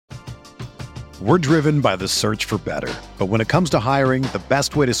We're driven by the search for better. But when it comes to hiring, the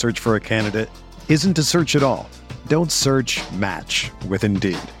best way to search for a candidate isn't to search at all. Don't search, match with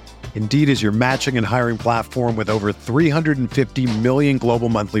Indeed. Indeed is your matching and hiring platform with over 350 million global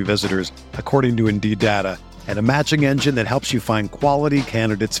monthly visitors, according to Indeed data, and a matching engine that helps you find quality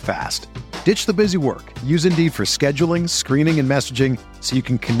candidates fast. Ditch the busy work. Use Indeed for scheduling, screening, and messaging so you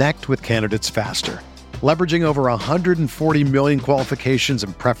can connect with candidates faster. Leveraging over 140 million qualifications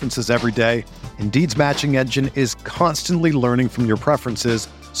and preferences every day, Indeed's matching engine is constantly learning from your preferences,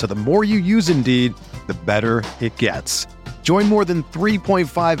 so the more you use Indeed, the better it gets. Join more than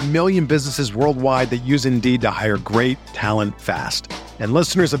 3.5 million businesses worldwide that use Indeed to hire great talent fast. And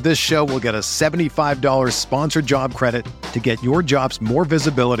listeners of this show will get a $75 sponsored job credit to get your jobs more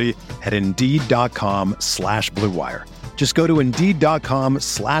visibility at Indeed.com/Blue Wire. Just go to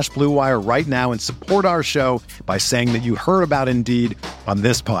Indeed.com/Blue Wire right now and support our show by saying that you heard about Indeed on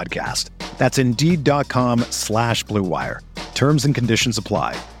this podcast. That's Indeed.com/Blue Wire. Terms and conditions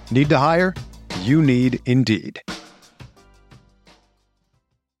apply. Need to hire? You need Indeed.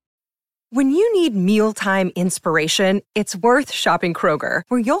 When you need mealtime inspiration, it's worth shopping Kroger,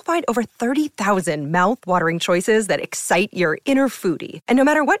 where you'll find over 30,000 mouth-watering choices that excite your inner foodie. And no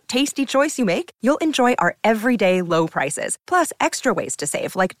matter what tasty choice you make, you'll enjoy our everyday low prices, plus extra ways to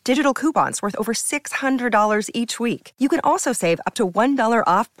save, like digital coupons worth over $600 each week. You can also save up to $1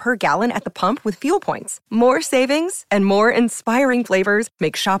 off per gallon at the pump with fuel points. More savings and more inspiring flavors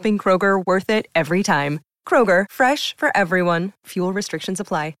make shopping Kroger worth it every time. Kroger, fresh for everyone. Fuel restrictions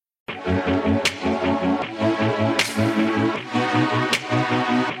apply.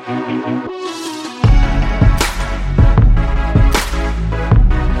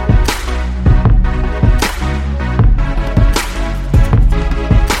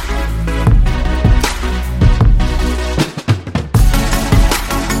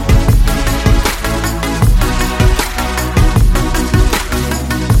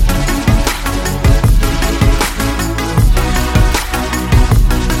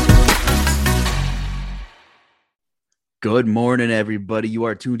 Good morning, everybody. You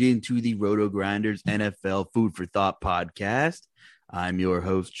are tuned in to the Roto Grinders NFL Food for Thought podcast. I'm your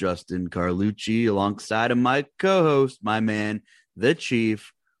host, Justin Carlucci, alongside of my co-host, my man, the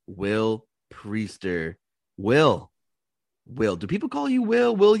Chief, Will Priester. Will, do people call you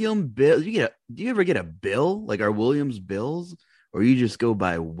Will, William, Bill? Do you ever get a Bill, like our Williams Bills, or you just go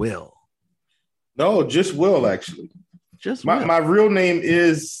by Will? No, just Will, actually. Just Will. My real name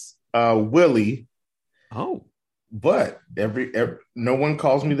is Willie. Oh. But no one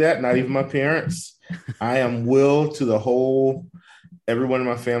calls me that, not even my parents. I am Will to everyone in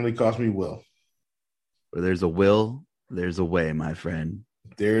my family calls me Will. Where there's a will, there's a way, my friend.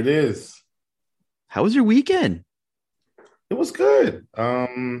 There it is. How was your weekend? It was good.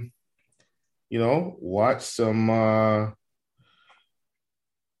 Watched some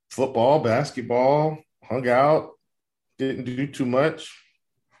football, basketball, hung out, didn't do too much.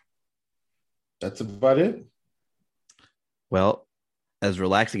 That's about it. Well, as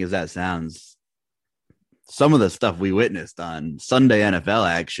relaxing as that sounds, some of the stuff we witnessed on Sunday NFL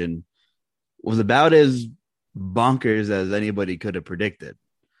action was about as bonkers as anybody could have predicted.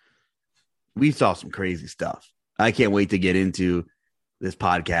 We saw some crazy stuff. I can't wait to get into this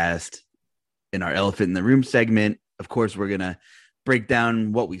podcast in our Elephant in the Room segment. Of course, we're going to break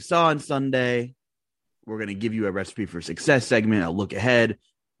down what we saw on Sunday. We're going to give you a recipe for success segment, a look ahead.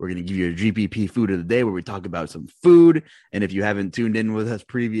 We're going to give you a GPP food of the day where we talk about some food. And if you haven't tuned in with us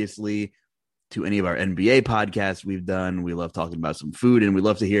previously to any of our NBA podcasts we've done, we love talking about some food, and we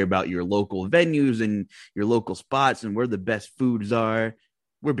love to hear about your local venues and your local spots and where the best foods are.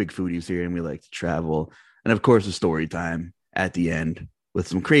 We're big foodies here and we like to travel. And of course, a story time at the end with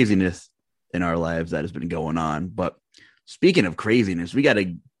some craziness in our lives that has been going on. But speaking of craziness, we got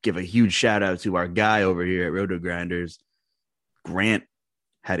to give a huge shout out to our guy over here at Roto Grinders. Grant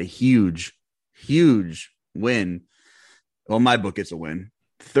had a huge win. Well, in my book, it's a win.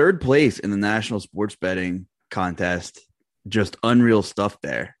 Third place in the national sports betting contest. Just unreal stuff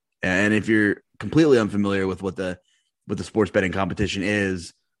there. And if you're completely unfamiliar with what the sports betting competition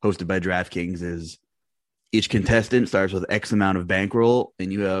is, hosted by DraftKings, is each contestant starts with X amount of bankroll,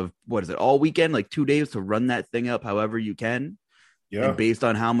 and you have, all weekend, like 2 days to run that thing up however you can. Yeah. And based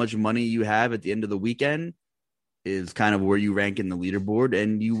on how much money you have at the end of the weekend is kind of where you rank in the leaderboard,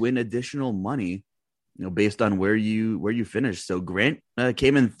 and you win additional money, based on where you finish. So Grant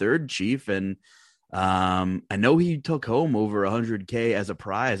came in third, Chief, and I know he took home over 100K as a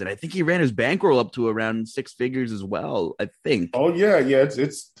prize, and I think he ran his bankroll up to around six figures as well, I think.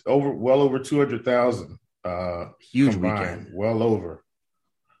 well over 200,000. Huge combined. weekend. Well over.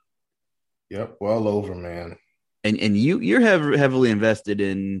 Yep. Well over, man. And you're heavily invested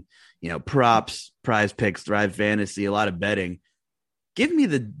in, props, prize picks, Thrive Fantasy, a lot of betting. Give me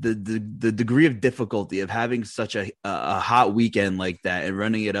the degree of difficulty of having such a hot weekend like that and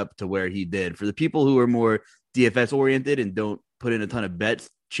running it up to where he did. For the people who are more DFS oriented and don't put in a ton of bets,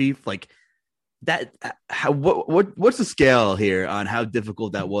 Chief, like that, what's the scale here on how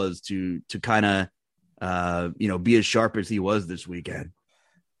difficult that was to kind of be as sharp as he was this weekend?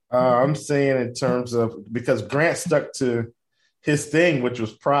 I'm saying in terms of, because Grant stuck to his thing, which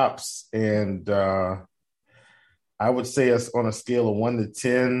was props, and I would say it's on a scale of 1 to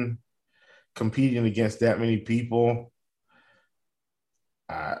 10, competing against that many people.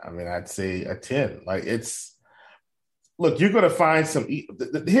 I mean, I'd say a 10. Like, look, you're going to find some.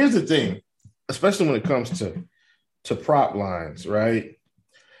 Here's the thing, especially when it comes to prop lines, right?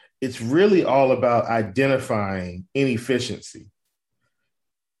 It's really all about identifying inefficiency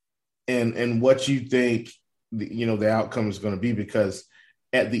and what you think the outcome is going to be, because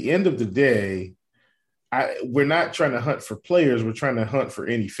at the end of the day, we're not trying to hunt for players. We're trying to hunt for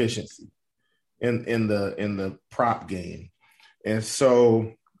inefficiency in the prop game. And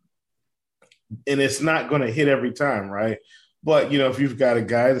so, and it's not going to hit every time, right? But, if you've got a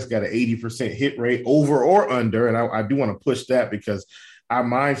guy that's got an 80% hit rate over or under, and I do want to push that because our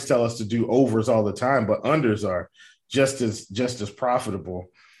minds tell us to do overs all the time, but unders are just as profitable.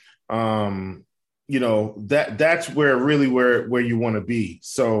 That's where you want to be.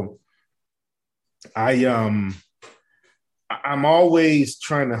 So I'm always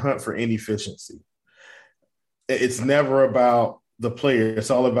trying to hunt for inefficiency. It's never about the player.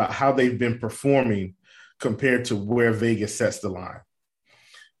 It's all about how they've been performing compared to where Vegas sets the line.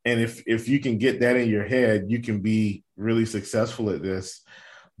 And if you can get that in your head, you can be really successful at this,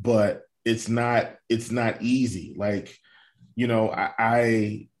 but it's not easy. Like,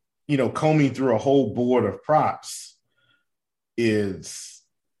 I combing through a whole board of props is,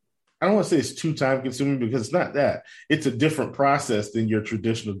 I don't want to say it's too time consuming, because it's not that. It's a different process than your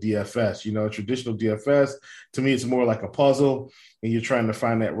traditional DFS. Traditional DFS, to me, it's more like a puzzle, and you're trying to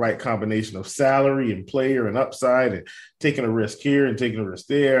find that right combination of salary and player and upside and taking a risk here and taking a risk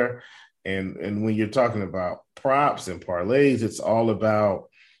there. And when you're talking about props and parlays, it's all about,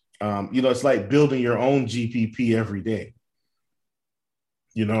 it's like building your own GPP every day,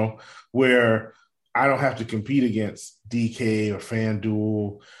 where I don't have to compete against DK or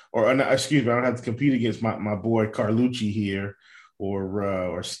FanDuel, I don't have to compete against my boy Carlucci here,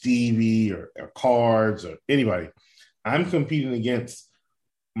 or Stevie or Cards or anybody. I'm competing against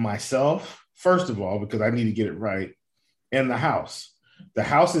myself, first of all, because I need to get it right, and the house. The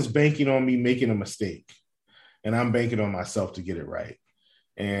house is banking on me making a mistake, and I'm banking on myself to get it right.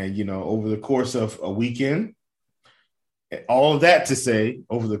 And, over the course of a weekend, all of that to say,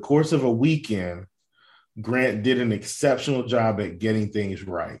 over the course of a weekend, Grant did an exceptional job at getting things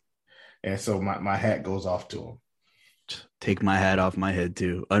right. And so my hat goes off to him. Take my hat off my head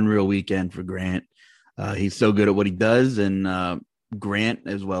too. Unreal weekend for Grant. He's so good at what he does. And Grant,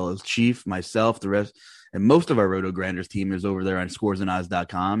 as well as Chief, myself, the rest, and most of our Roto Grinders team is over there on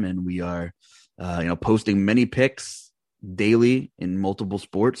scoresandodds.com. And we are, posting many picks daily in multiple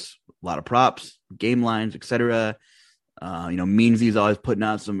sports, a lot of props, game lines, etc. Meansy's always putting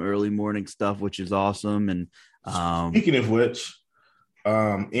out some early morning stuff, which is awesome. And speaking of which,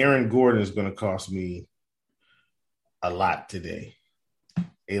 Aaron Gordon is going to cost me a lot today.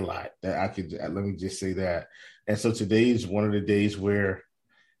 A lot. Let me just say that. And so today is one of the days where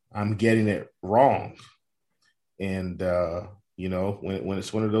I'm getting it wrong. And when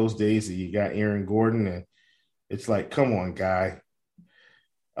it's one of those days that you got Aaron Gordon, and it's like, come on, guy.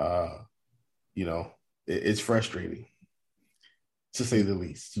 It's frustrating, to say the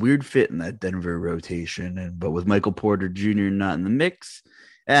least. Weird fit in that Denver rotation, but with Michael Porter Jr. not in the mix,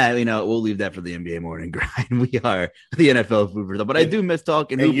 we'll leave that for the NBA morning grind. We are the NFL food for thought, but I do miss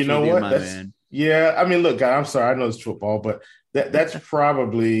talking hoops. You know what, man. Yeah, I mean, look, guy, I'm sorry, I know it's football, but that's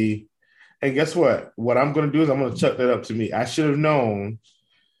probably. And guess what? What I'm going to do is I'm going to chuck that up to me. I should have known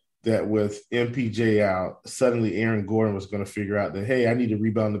that with MPJ out, suddenly Aaron Gordon was going to figure out that, hey, I need to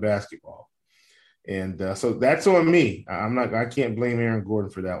rebound the basketball. And so that's on me. I can't blame Aaron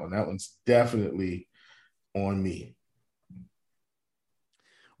Gordon for that one. That one's definitely on me.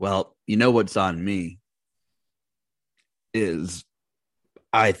 Well, what's on me is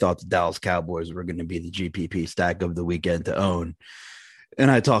I thought the Dallas Cowboys were going to be the GPP stack of the weekend to own. And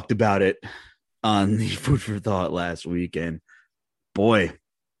I talked about it on the Food for Thought last week. And boy,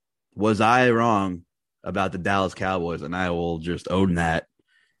 was I wrong about the Dallas Cowboys. And I will just own that.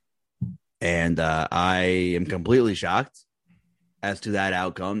 And I am completely shocked as to that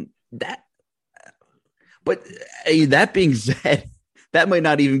outcome. That But that being said, that might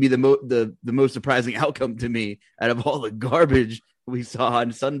not even be the most surprising outcome to me out of all the garbage we saw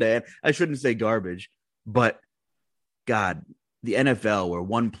on Sunday. I shouldn't say garbage, but God, the NFL where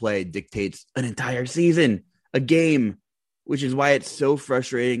one play dictates an entire season, a game, which is why it's so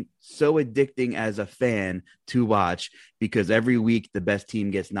frustrating, so addicting as a fan to watch, because every week the best team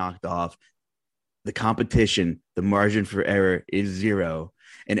gets knocked off. The competition, the margin for error is zero.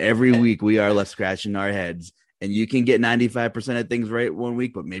 And every week we are left scratching our heads. And you can get 95% of things right one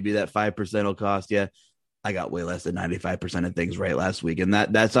week, but maybe that 5% will cost you. I got way less than 95% of things right last week. And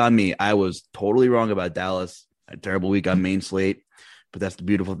that's on me. I was totally wrong about Dallas. A terrible week on main slate, but that's the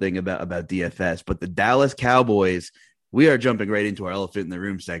beautiful thing about DFS. But the Dallas Cowboys, we are jumping right into our elephant in the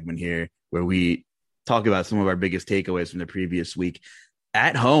room segment here, where we talk about some of our biggest takeaways from the previous week.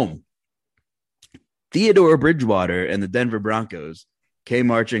 At home, Theodore Bridgewater and the Denver Broncos came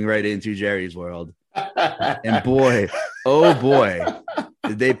marching right into Jerry's world. And boy, oh boy,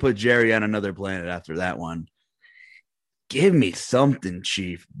 did they put Jerry on another planet after that one. Give me something,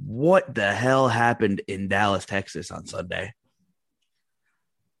 Chief. What the hell happened in Dallas, Texas on Sunday?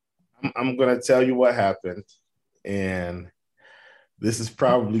 I'm going to tell you what happened. And this is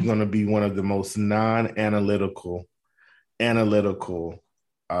probably going to be one of the most non-analytical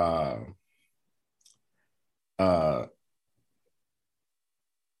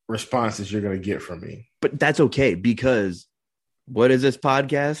responses you're going to get from me. But that's okay, because what is this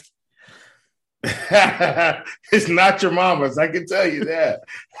podcast? It's not your mama's. I can tell you that.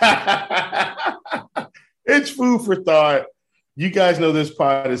 It's food for thought. You guys know this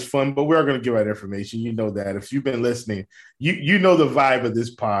pod is fun, but we're going to give out information. You know that. If you've been listening, you know the vibe of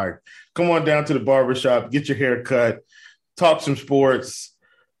this pod. Come on down to the barbershop, get your hair cut, talk some sports,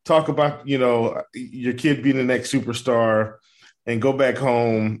 talk about, your kid being the next superstar, and go back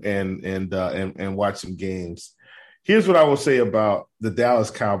home and watch some games. Here's what I will say about the Dallas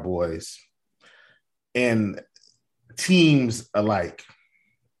Cowboys and teams alike.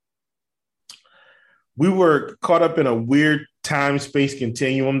 We were caught up in a weird time-space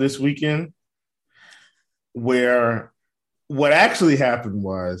continuum this weekend where what actually happened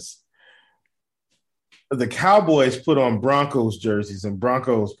was the Cowboys put on Broncos jerseys and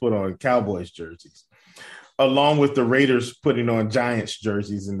Broncos put on Cowboys jerseys, along with the Raiders putting on Giants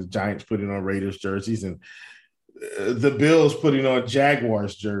jerseys and the Giants putting on Raiders jerseys, and the Bills putting on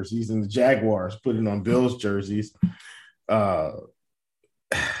Jaguars jerseys and the Jaguars putting on Bills jerseys.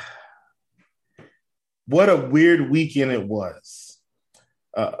 What a weird weekend it was.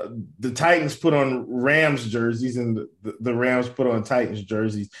 The Titans put on Rams jerseys and the Rams put on Titans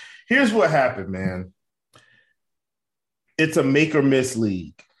jerseys. Here's what happened, man. It's a make or miss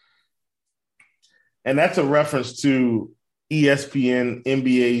league. And that's a reference to ESPN,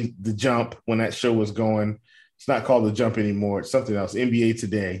 NBA, The Jump, when that show was going. It's not called The Jump anymore. It's something else, NBA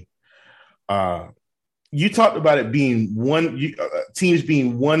Today. You talked about it being teams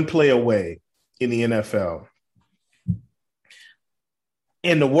being one play away in the NFL.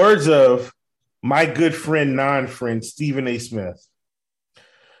 In the words of my good friend, non-friend, Stephen A. Smith,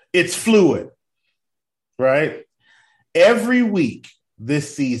 it's fluid, right? Every week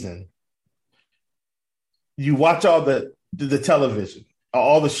this season, you watch all the television,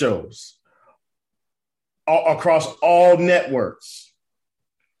 all the shows, across all networks,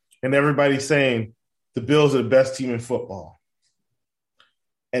 and everybody's saying the Bills are the best team in football,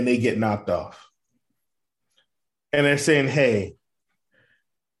 and they get knocked off. And they're saying, hey,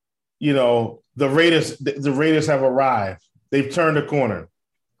 the Raiders have arrived. They've turned a corner,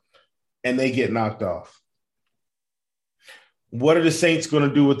 and they get knocked off. What are the Saints going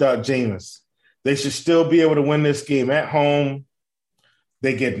to do without Jameis? They should still be able to win this game at home.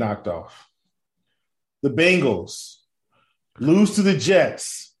 They get knocked off. The Bengals lose to the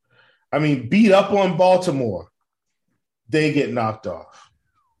Jets. Beat up on Baltimore. They get knocked off.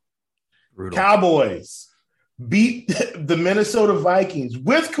 Brutal. Cowboys beat the Minnesota Vikings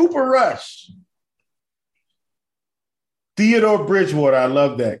with Cooper Rush. Theodore Bridgewater, I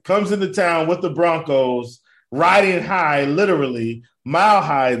love that, comes into town with the Broncos, riding high, literally, mile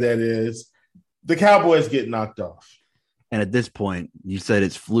high, that is. The Cowboys get knocked off. And at this point, you said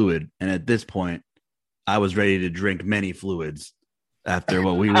it's fluid. And at this point, I was ready to drink many fluids after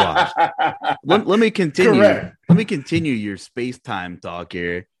what we watched. let me continue. Correct. Let me continue your space-time talk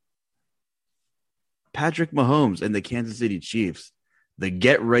here. Patrick Mahomes and the Kansas City Chiefs, the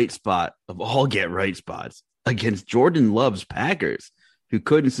get-right spot of all get-right spots, against Jordan Love's Packers, who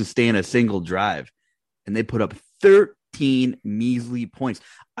couldn't sustain a single drive. And they put up 13 measly points.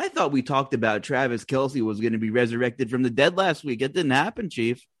 I thought we talked about Travis Kelce was going to be resurrected from the dead last week. It didn't happen,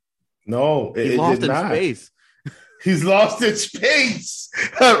 Chief. No, He it lost did in not. space. He's lost in space.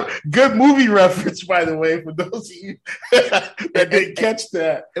 Good movie reference, by the way, for those of you that didn't catch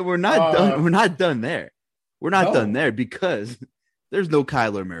that. And we're not done. We're not done there. We're not done No. there because there's no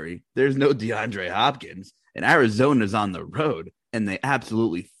Kyler Murray. There's no DeAndre Hopkins. And Arizona's on the road, and they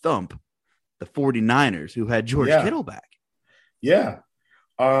absolutely thump the 49ers, who had George Kittle back. Yeah.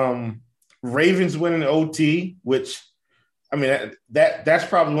 Ravens winning OT, which, I mean, that's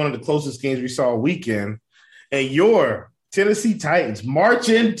probably one of the closest games we saw all weekend. And your Tennessee Titans march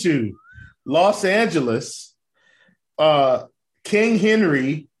into Los Angeles. King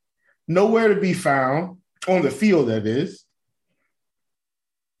Henry, nowhere to be found on the field, that is.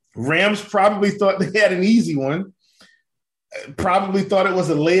 Rams probably thought they had an easy one. Probably thought it was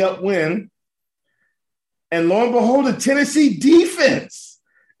a layup win. And lo and behold, the Tennessee defense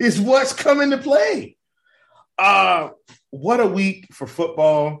is what's come into play. What a week for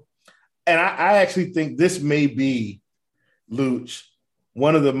football. And I actually think this may be, Luch,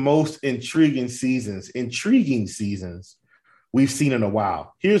 one of the most intriguing seasons we've seen in a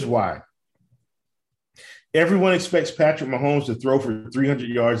while. Here's why. Everyone expects Patrick Mahomes to throw for 300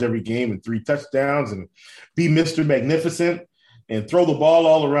 yards every game and 3 touchdowns and be Mr. Magnificent and throw the ball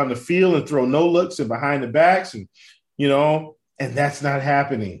all around the field and throw no looks and behind the backs. And, and that's not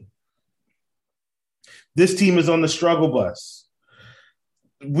happening. This team is on the struggle bus.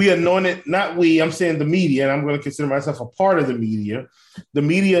 We anointed, not we, I'm saying the media, and I'm going to consider myself a part of the media. The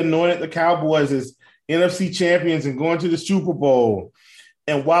media anointed the Cowboys as NFC champions and going to the Super Bowl.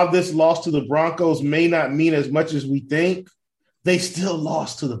 And while this loss to the Broncos may not mean as much as we think, they still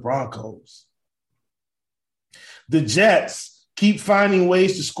lost to the Broncos. The Jets keep finding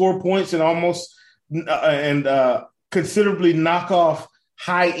ways to score points and considerably knock off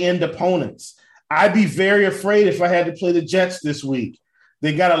high-end opponents. I'd be very afraid if I had to play the Jets this week.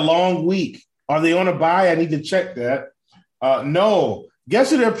 They got a long week. Are they on a bye? I need to check that. No.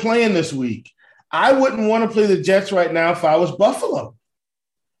 Guess who they're playing this week? I wouldn't want to play the Jets right now if I was Buffalo.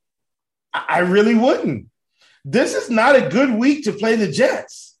 I really wouldn't. This is not a good week to play the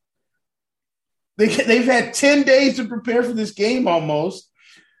Jets. They've had 10 days to prepare for this game almost.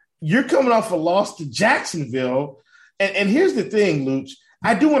 You're coming off a loss to Jacksonville. And here's the thing, Luch.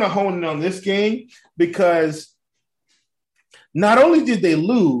 I do want to hone in on this game because not only did they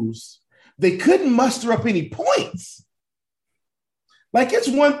lose, they couldn't muster up any points. Like, it's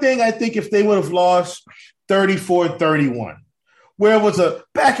one thing, I think, if they would have lost 34-31, where it was a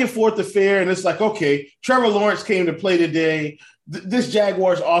back and forth affair, and it's like, okay, Trevor Lawrence came to play today. This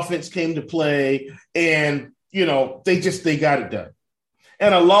Jaguars offense came to play, and, they got it done.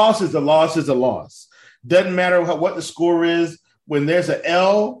 And a loss is a loss is a loss. Doesn't matter what the score is. When there's an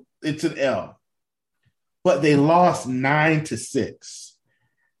L, it's an L. But they lost 9-6.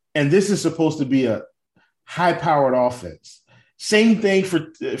 And this is supposed to be a high-powered offense. Same thing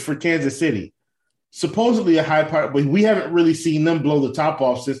for Kansas City. Supposedly a high-powered, but we haven't really seen them blow the top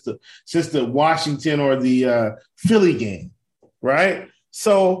off since the Washington or the Philly game, right?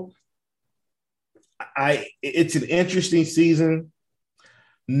 So it's an interesting season.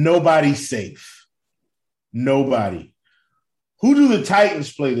 Nobody's safe. Nobody. Who do the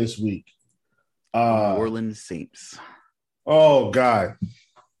Titans play this week? New Orleans Saints. Oh, God.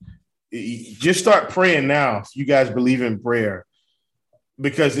 Just start praying now if you guys believe in prayer,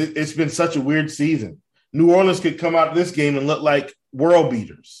 because it's been such a weird season. New Orleans could come out of this game and look like world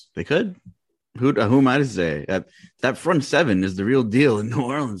beaters. They could. Who am I to say? That front seven is the real deal in New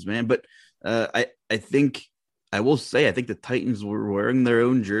Orleans, man. But I think the Titans were wearing their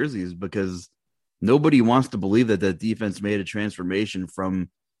own jerseys because nobody wants to believe that defense made a transformation from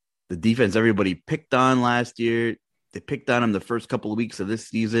the defense everybody picked on last year. They picked on them the first couple of weeks of this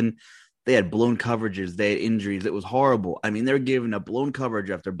season. They had blown coverages. They had injuries. It was horrible. I mean, they're giving up blown coverage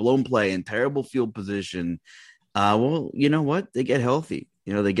after blown play in terrible field position. Well, you know what? They get healthy.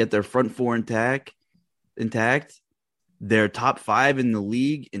 They get their front four intact. They're top 5 in the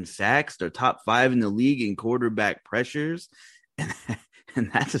league in sacks. They're top 5 in the league in quarterback pressures.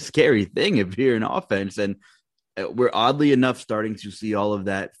 And that's a scary thing if you're an offense. And we're oddly enough starting to see all of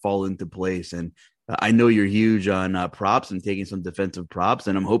that fall into place. And I know you're huge on props and taking some defensive props.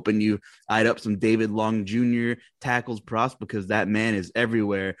 And I'm hoping you eyed up some David Long Jr. tackles props because that man is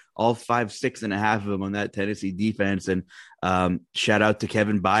everywhere. All 5, 6 and a half of them on that Tennessee defense. And shout out to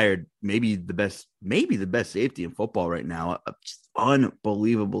Kevin Byard, maybe the best safety in football right now. Just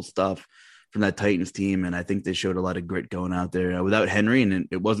unbelievable stuff from that Titans team. And I think they showed a lot of grit going out there without Henry, and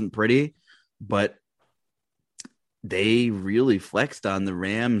it wasn't pretty, but they really flexed on the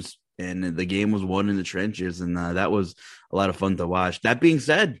Rams, and the game was won in the trenches. And that was a lot of fun to watch. That being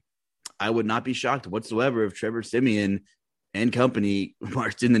said, I would not be shocked whatsoever if Trevor Siemian and company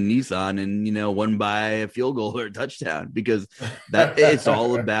marched in the Nissan and, won by a field goal or a touchdown, because that it's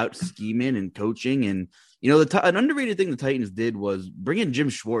all about scheming and coaching. And, an underrated thing the Titans did was bring in Jim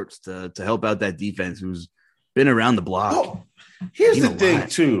Schwartz to help out that defense, who's been around the block. Oh, here's the thing,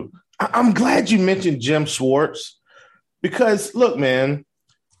 too. I'm glad you mentioned Jim Schwartz, because, look, man,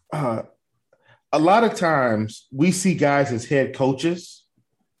 a lot of times we see guys as head coaches,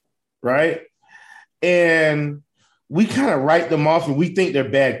 right? And we kind of write them off and we think they're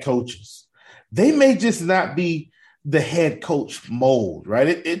bad coaches. They may just not be the head coach mold,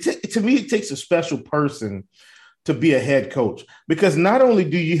 right? To me, it takes a special person to be a head coach, because not only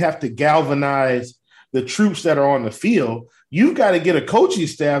do you have to galvanize the troops that are on the field, you've got to get a coaching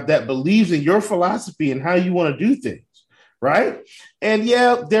staff that believes in your philosophy and how you want to do things, right? And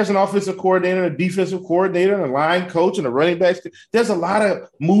yeah, there's an offensive coordinator, a defensive coordinator, and a line coach, and a running back. There's a lot of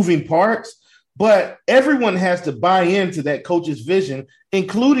moving parts, but everyone has to buy into that coach's vision,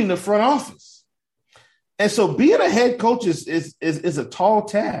 including the front office. And so being a head coach is a tall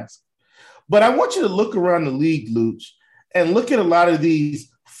task. But I want you to look around the league, Luch, and look at a lot of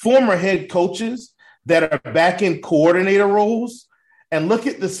these former head coaches that are back in coordinator roles, and look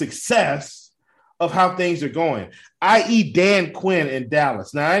at the success of how things are going, i.e. Dan Quinn in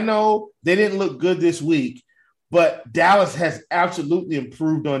Dallas. Now, I know they didn't look good this week, but Dallas has absolutely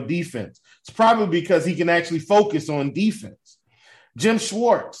improved on defense. It's probably because he can actually focus on defense. Jim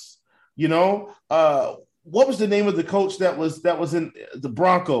Schwartz, what was the name of the coach that was in the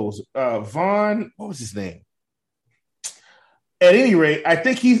Broncos? Vaughn, what was his name? At any rate, I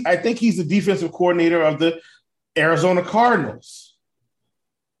think he's the defensive coordinator of the Arizona Cardinals.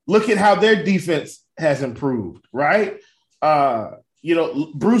 Look at how their defense has improved, right?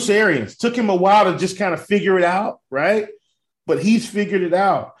 Bruce Arians, took him a while to just kind of figure it out, right? But he's figured it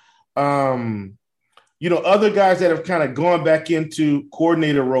out. Other guys that have kind of gone back into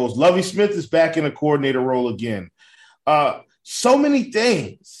coordinator roles. Lovie Smith is back in a coordinator role again. So many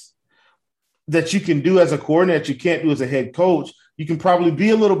things that you can do as a coordinator that you can't do as a head coach. You can probably be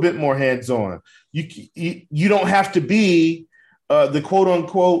a little bit more hands-on. You don't have to be the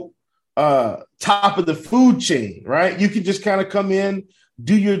quote-unquote top of the food chain, right? You can just kind of come in,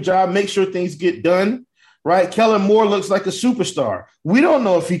 do your job, make sure things get done, right? Kellen Moore looks like a superstar. We don't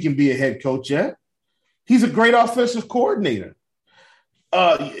know if he can be a head coach yet. He's a great offensive coordinator.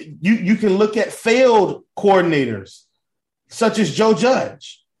 You can look at failed coordinators, such as Joe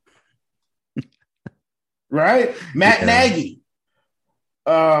Judge, right? Matt Nagy.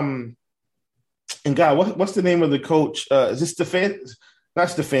 And God, what's the name of the coach? Is this not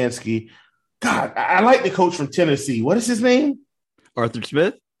Stefanski? God, I like the coach from Tennessee. What is his name? Arthur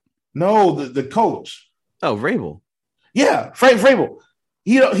Smith? No, the coach. Oh, Vrabel. Yeah, Frank Vrabel.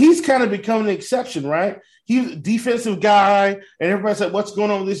 He's kind of become an exception, right? He's a defensive guy, and everybody's like, what's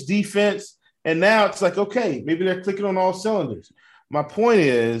going on with this defense? And now it's like, okay, maybe they're clicking on all cylinders. My point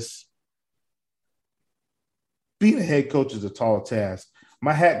is, being a head coach is a tall task.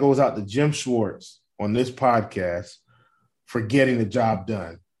 My hat goes out to Jim Schwartz on this podcast for getting the job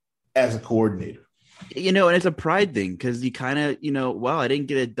done as a coordinator. And it's a pride thing, because you kind of, wow, I didn't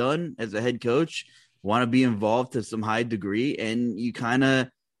get it done as a head coach, want to be involved to some high degree, and you kind of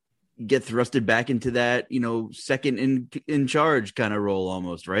get thrusted back into that, second in charge kind of role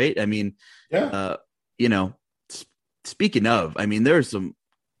almost, right? I mean, yeah. Speaking of, I mean, there are some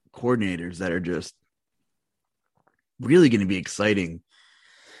coordinators that are just really going to be exciting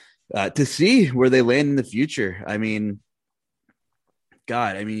to see where they land in the future. I mean,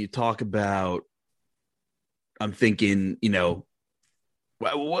 God, you talk about, I'm thinking,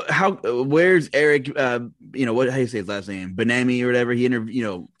 where's Eric, how do you say his last name? Bieniemy or whatever. He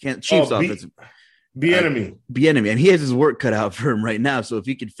interviewed, Chiefs offensive. Bieniemy. And he has his work cut out for him right now. So if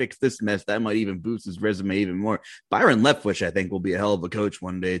he could fix this mess, that might even boost his resume even more. Byron Leftwich, I think, will be a hell of a coach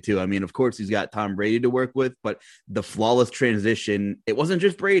one day too. Of course, he's got Tom Brady to work with, but the flawless transition, it wasn't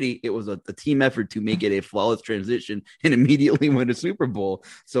just Brady. It was a team effort to make it a flawless transition and immediately win a Super Bowl.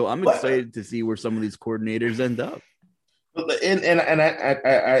 So I'm excited to see where some of these coordinators end up. And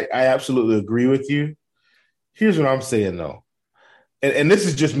I absolutely agree with you. Here's what I'm saying, though. And this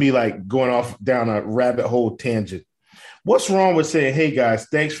is just me like going off down a rabbit hole tangent. What's wrong with saying, hey, guys,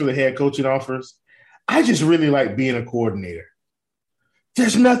 thanks for the head coaching offers. I just really like being a coordinator.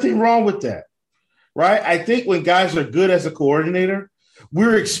 There's nothing wrong with that, right? I think when guys are good as a coordinator,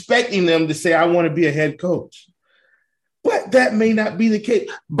 we're expecting them to say, I want to be a head coach. But that may not be the case.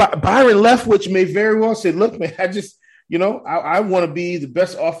 Byron Leftwich may very well say, look, man, I just, I want to be the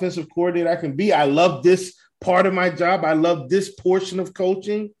best offensive coordinator I can be. I love this part of my job. I love this portion of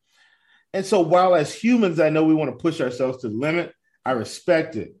coaching. And so while as humans, I know we want to push ourselves to the limit, I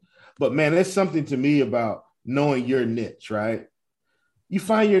respect it. But man, there's something to me about knowing your niche, right? You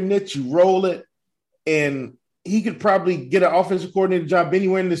find your niche, you roll it, and he could probably get an offensive coordinator job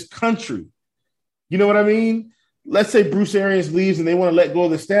anywhere in this country. You know what I mean? Let's say Bruce Arians leaves and they want to let go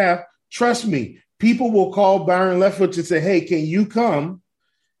of the staff. Trust me, people will call Byron Leftwich and say, hey, can you come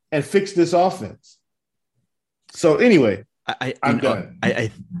and fix this offense? So anyway, I'm done. I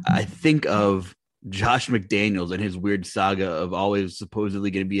think of Josh McDaniels and his weird saga of always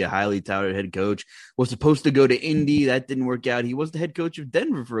supposedly going to be a highly touted head coach. Was supposed to go to Indy. That didn't work out. He was the head coach of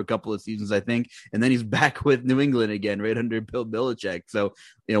Denver for a couple of seasons, I think. And then he's back with New England again, right under Bill Belichick. So,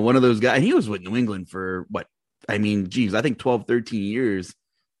 one of those guys. And he was with New England for I think 12, 13 years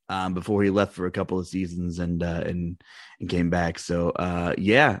before he left for a couple of seasons and came back. So, I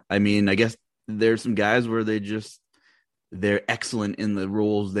guess there's some guys where they're excellent in the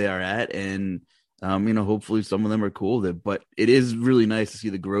roles they are at. And, hopefully some of them are cool with it, but it is really nice to see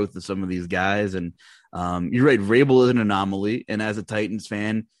the growth of some of these guys. And you're right. Vrabel is an anomaly. And as a Titans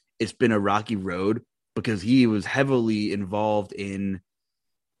fan, it's been a rocky road because he was heavily involved in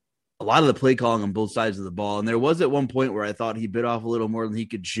a lot of the play calling on both sides of the ball. And there was at one point where I thought he bit off a little more than he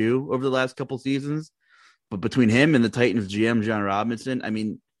could chew over the last couple seasons, but between him and the Titans GM, John Robinson,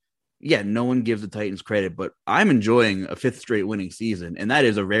 no one gives the Titans credit, but I'm enjoying a fifth straight winning season. And that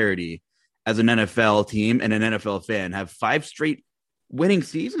is a rarity as an NFL team and an NFL fan. Have 5 straight winning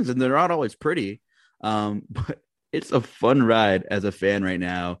seasons, and they're not always pretty. But it's a fun ride as a fan right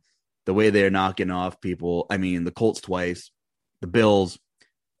now, the way they're knocking off people. The Colts twice, the Bills,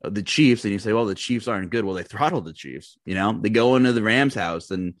 the Chiefs, and you say, well, the Chiefs aren't good. Well, they throttled the Chiefs. They go into the Rams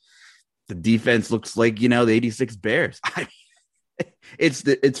house, and the defense looks like, the 86 Bears.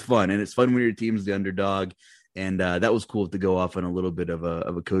 It's fun, and it's fun when your team's the underdog. And that was cool to go off on a little bit of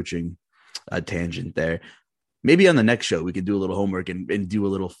a coaching tangent there. Maybe on the next show we could do a little homework and do a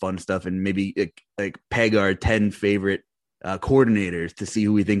little fun stuff, and maybe like peg our 10 favorite coordinators to see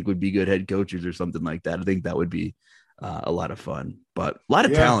who we think would be good head coaches or something like that. I think that would be a lot of fun. But a lot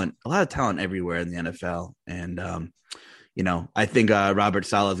of talent everywhere in the NFL. And I think Robert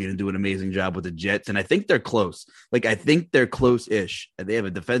Saleh is going to do an amazing job with the Jets, and I think they're close. I think they're close-ish. They have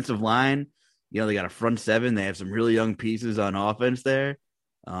a defensive line. They got a front seven. They have some really young pieces on offense there.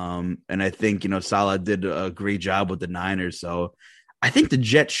 And I think, Saleh did a great job with the Niners. So I think the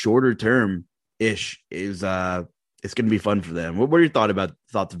Jets shorter term ish is it's going to be fun for them. What are your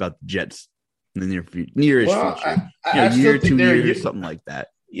thoughts about the Jets in the nearish future? I year, 2 years, something like that.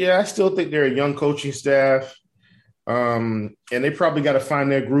 Yeah, I still think they're a young coaching staff. And they probably got to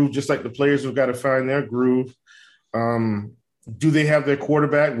find their groove, just like the players have got to find their groove. Do they have their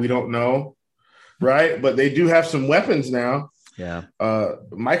quarterback? We don't know. Right. But they do have some weapons now. Yeah.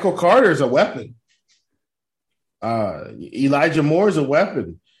 Michael Carter is a weapon. Elijah Moore is a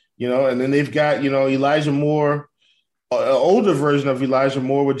weapon, and then they've got, Elijah Moore, an older version of Elijah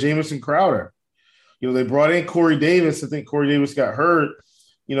Moore with Jamison Crowder. They brought in Corey Davis. I think Corey Davis got hurt.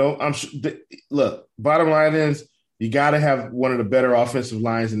 I'm sure. Look, bottom line is you got to have one of the better offensive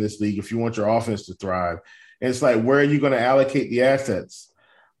lines in this league if you want your offense to thrive. And it's like, where are you going to allocate the assets?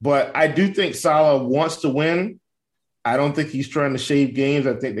 But I do think Saleh wants to win. I don't think he's trying to shave games.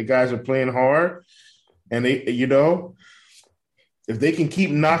 I think the guys are playing hard. And they, if they can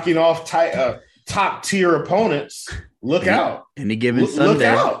keep knocking off top tier opponents, look out. Any given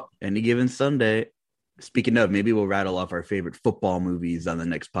Sunday. Speaking of, maybe we'll rattle off our favorite football movies on the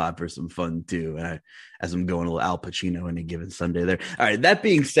next pod for some fun too. As I'm going a little Al Pacino any given Sunday there. All right. That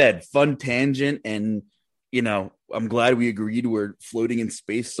being said, fun tangent, and I'm glad we agreed we're floating in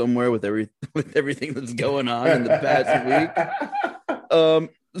space somewhere with everything that's going on in the past week.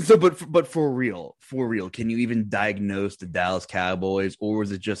 But for real, can you even diagnose the Dallas Cowboys, or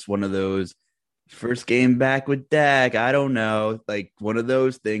was it just one of those first game back with Dak? I don't know, one of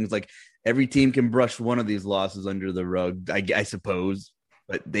those things. Every team can brush one of these losses under the rug, I suppose,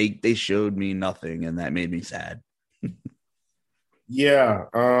 but they showed me nothing, and that made me sad. Yeah.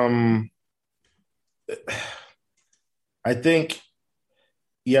 I think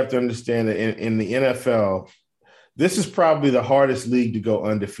you have to understand that in the NFL, this is probably the hardest league to go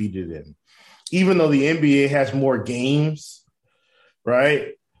undefeated in. Even though the NBA has more games,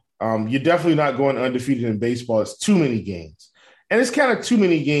 right? You're definitely not going undefeated in baseball. It's too many games. And it's kind of too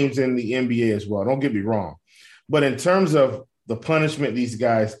many games in the NBA as well. Don't get me wrong. But in terms of the punishment these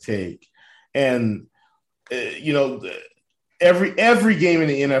guys take, and, every game in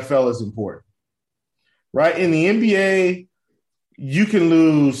the NFL is important. Right? In the NBA, you can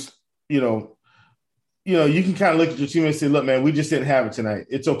lose, you can kind of look at your team and say, look, man, we just didn't have it tonight.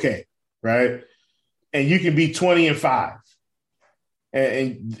 It's okay. right? And you can be 20-5.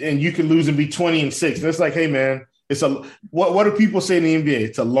 And you can lose and be 20-6. And it's like, hey, man, what do people say in the NBA?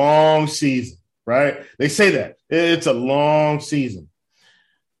 It's a long season, right? They say that. It's a long season.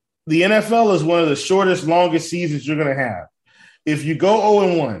 The NFL is one of the shortest, longest seasons you're going to have. If you go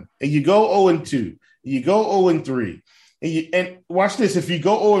 0-1 and you go 0-2, you go 0-3, and watch this. If you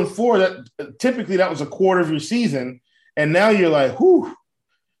go 0-4, typically that was a quarter of your season, and now you're like, whew,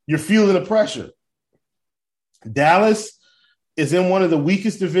 you're feeling the pressure. Dallas is in one of the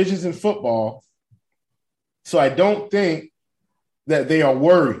weakest divisions in football, so I don't think that they are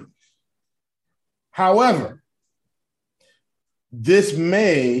worried. However, this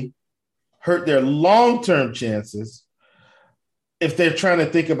may hurt their long-term chances if they're trying to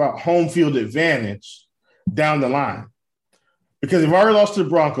think about home field advantage down the line. Because they've already lost to the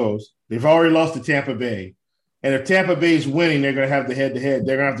Broncos. They've already lost to Tampa Bay. And if Tampa Bay is winning, they're going to have the head-to-head.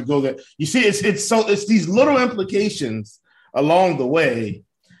 They're going to have to go there. You see, it's these little implications along the way.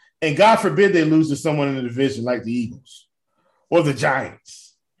 And God forbid they lose to someone in the division like the Eagles or the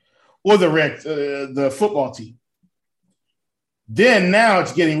Giants or the football team. Then now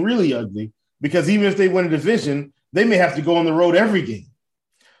it's getting really ugly because even if they win a division, they may have to go on the road every game.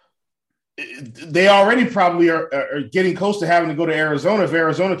 They already probably are getting close to having to go to Arizona if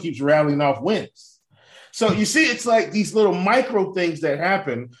Arizona keeps rattling off wins. So you see, it's like these little micro things that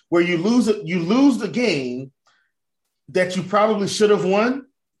happen where you lose the game that you probably should have won.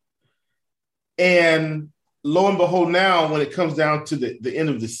 And lo and behold, now when it comes down to the end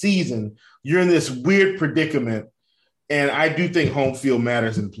of the season, you're in this weird predicament. And I do think home field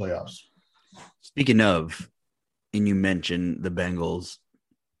matters in the playoffs. Speaking of, and you mentioned the Bengals,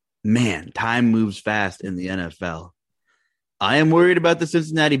 man, time moves fast in the NFL. I am worried about the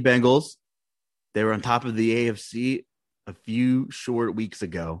Cincinnati Bengals. They were on top of the AFC a few short weeks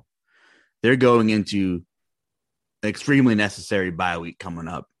ago. They're going into an extremely necessary bye week coming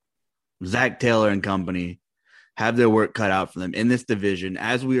up. Zach Taylor and company have their work cut out for them in this division.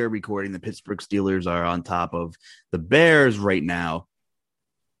 As we are recording, the Pittsburgh Steelers are on top of the Bears right now.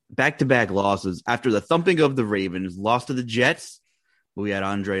 Back-to-back losses after the thumping of the Ravens, lost to the Jets. We had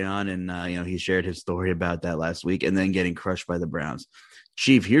Andre on, and he shared his story about that last week, and then getting crushed by the Browns.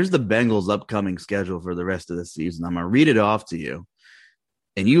 Chief, here's the Bengals' upcoming schedule for the rest of the season. I'm going to read it off to you,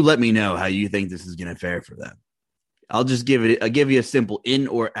 and you let me know how you think this is going to fare for them. I'll give you a simple in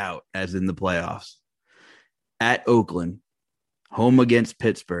or out, as in the playoffs. At Oakland, home against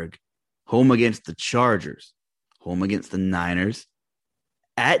Pittsburgh, home against the Chargers, home against the Niners,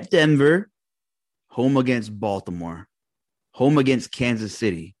 at Denver, home against Baltimore, home against Kansas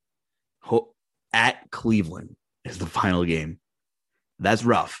City, at Cleveland is the final game. That's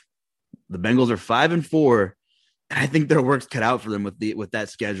rough. The Bengals are 5-4, and I think their work's cut out for them with that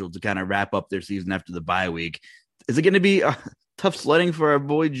schedule to kind of wrap up their season after the bye week. Is it going to be tough sledding for our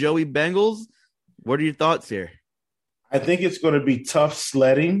boy Joey Bengals? What are your thoughts here? I think it's going to be tough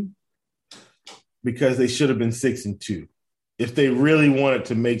sledding because they should have been 6-2 if they really wanted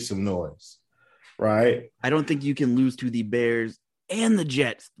to make some noise, right? I don't think you can lose to the Bears and the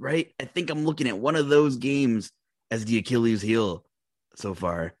Jets, right? I think I'm looking at one of those games as the Achilles heel so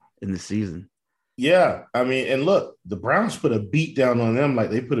far in the season. Yeah, I mean, and look, the Browns put a beat down on them like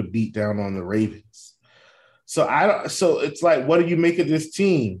they put a beat down on the Ravens. So it's like, what do you make of this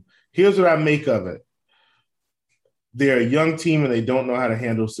team? Here's what I make of it. They're a young team and they don't know how to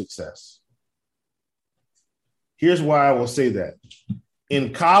handle success. Here's why I will say that.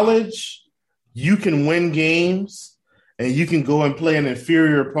 In college, you can win games and you can go and play an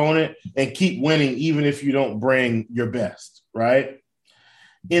inferior opponent and keep winning even if you don't bring your best, right?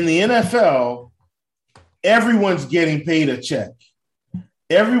 In the NFL, everyone's getting paid a check.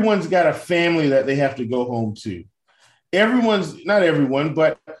 Everyone's got a family that they have to go home to. Not everyone,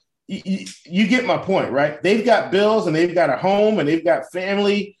 but you get my point, right? They've got bills and they've got a home and they've got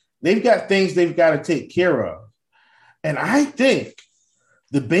family. They've got things they've got to take care of. And I think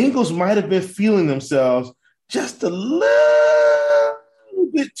the Bengals might have been feeling themselves just a little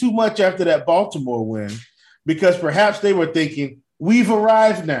bit too much after that Baltimore win because perhaps they were thinking, we've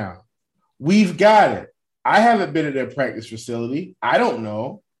arrived now. We've got it. I haven't been at their practice facility. I don't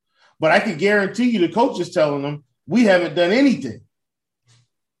know. But I can guarantee you the coach is telling them, we haven't done anything.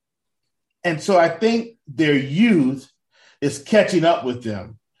 And so I think their youth is catching up with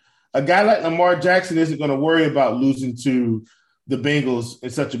them. A guy like Lamar Jackson isn't going to worry about losing to the Bengals in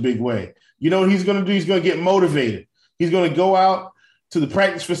such a big way. You know what he's going to do? He's going to get motivated. He's going to go out to the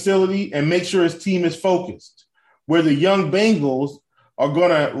practice facility and make sure his team is focused, where the young Bengals are going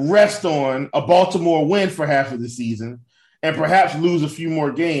to rest on a Baltimore win for half of the season and perhaps lose a few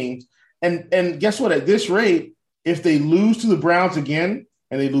more games And guess what? At this rate, if they lose to the Browns again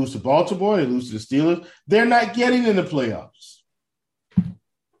and they lose to Baltimore, they lose to the Steelers, they're not getting in the playoffs.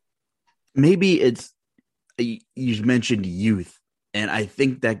 Maybe it's you mentioned youth, and I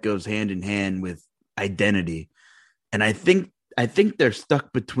think that goes hand in hand with identity. And I think they're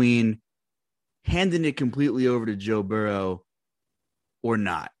stuck between handing it completely over to Joe Burrow or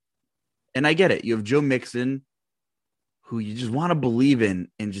not. And I get it. You have Joe Mixon, who you just want to believe in,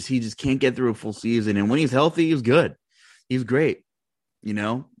 and he just can't get through a full season. And when he's healthy, he's good. He's great.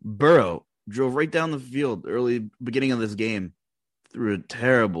 Burrow drove right down the field early beginning of this game through a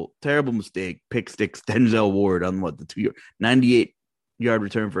terrible, terrible mistake. Pick six, Denzel Ward on the 98-yard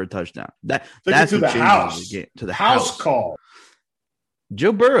return for a touchdown. That's what changes the game. To the house call.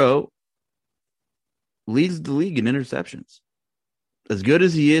 Joe Burrow leads the league in interceptions. As good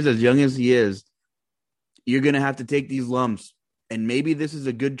as he is, as young as he is, you're going to have to take these lumps. And maybe this is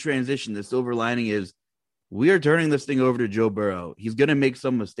a good transition. The silver lining is we are turning this thing over to Joe Burrow. He's going to make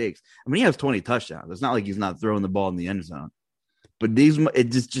some mistakes. I mean, he has 20 touchdowns. It's not like he's not throwing the ball in the end zone. But it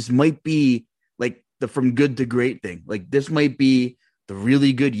just might be like the from good to great thing. Like this might be the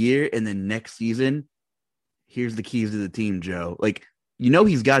really good year. And then next season, here's the keys to the team, Joe. Like,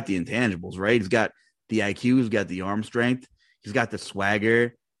 he's got the intangibles, right? He's got the IQ. He's got the arm strength. He's got the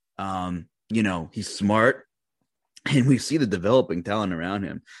swagger. He's smart, and we see the developing talent around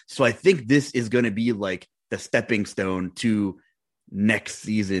him. So I think this is going to be like the stepping stone to next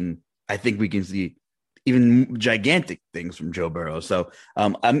season. I think we can see even gigantic things from Joe Burrow. So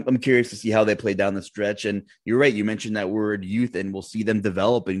I'm curious to see how they play down the stretch. And you're right. You mentioned that word youth, and we'll see them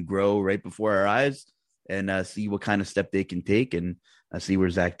develop and grow right before our eyes and see what kind of step they can take and see where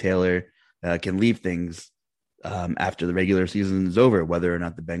Zach Taylor can leave things after the regular season is over, whether or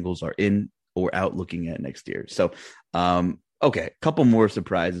not the Bengals are in or out looking at next year. So, okay, a couple more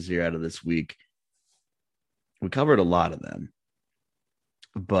surprises here out of this week. We covered a lot of them,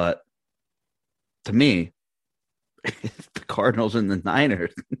 but to me, it's the Cardinals and the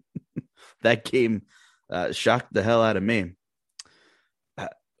Niners. That game shocked the hell out of me.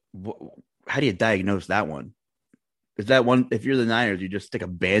 How do you diagnose that one? Is that one, if you're the Niners, you just stick a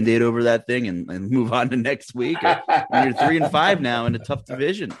Band-Aid over that thing and move on to next week? Or, you're 3-5 now in a tough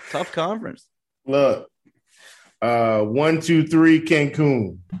division, tough conference. Look, 1, 2, 3,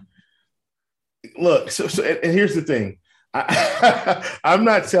 Cancun. Look, so and here's the thing. I'm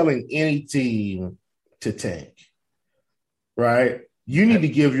not telling any team to tank, right? You need to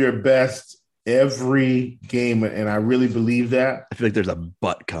give your best every game, and I really believe that. I feel like there's a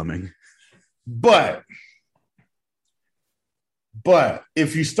but coming. But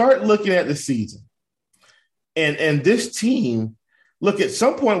if you start looking at the season and this team, look, at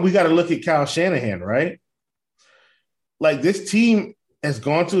some point we got to look at Kyle Shanahan, right? Like this team has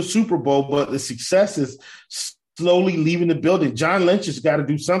gone to a Super Bowl, but the success is slowly leaving the building. John Lynch has got to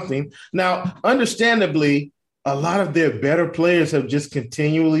do something. Now, understandably, a lot of their better players have just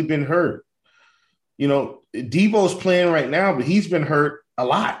continually been hurt. Debo's playing right now, but he's been hurt a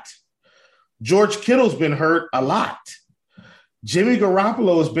lot. George Kittle's been hurt a lot. Jimmy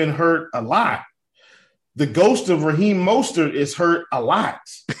Garoppolo has been hurt a lot. The ghost of Raheem Mostert is hurt a lot.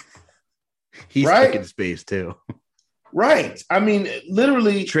 He's stuck in space too. Right. I mean,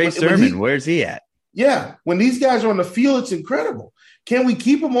 literally. Trey Sermon, where's he at? Yeah. When these guys are on the field, it's incredible. Can we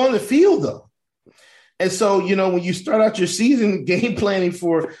keep them on the field, though? And so, when you start out your season game planning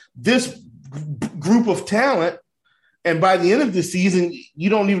for this group of talent, and by the end of the season,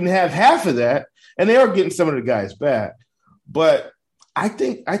 you don't even have half of that, and they are getting some of the guys back. But I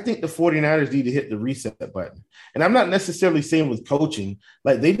think the 49ers need to hit the reset button. And I'm not necessarily saying with coaching,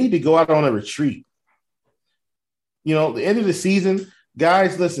 like they need to go out on a retreat. The end of the season,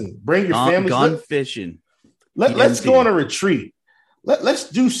 guys, listen, bring your families. Gone fishing. Let's go on a retreat. Let's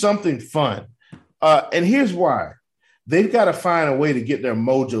do something fun. And here's why. They've got to find a way to get their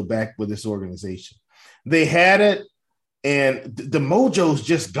mojo back with this organization. They had it, and the mojo's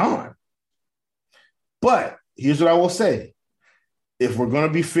just gone. But here's what I will say. If we're going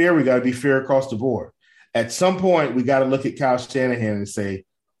to be fair, we got to be fair across the board. At some point, we got to look at Kyle Shanahan and say,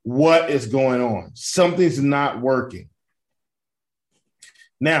 what is going on? Something's not working.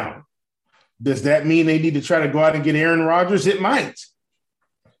 Now, does that mean they need to try to go out and get Aaron Rodgers? It might.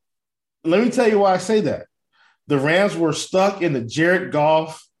 Let me tell you why I say that. The Rams were stuck in the Jared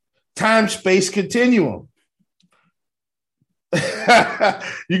Goff time-space continuum. You're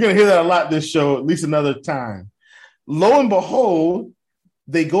going to hear that a lot this show, at least another time. Lo and behold,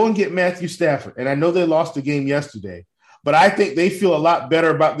 they go and get Matthew Stafford. And I know they lost the game yesterday, but I think they feel a lot better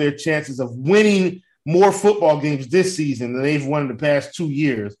about their chances of winning more football games this season than they've won in the past 2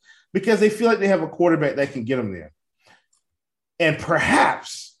 years because they feel like they have a quarterback that can get them there. And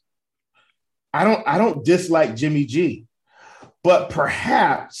perhaps, I don't dislike Jimmy G, but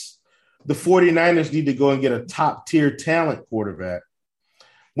perhaps the 49ers need to go and get a top-tier talent quarterback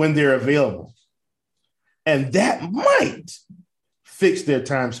when they're available. And that might fix their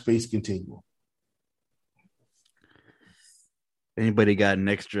time-space continuum. Anybody got an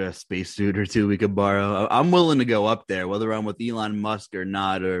extra spacesuit or two we could borrow? I'm willing to go up there, whether I'm with Elon Musk or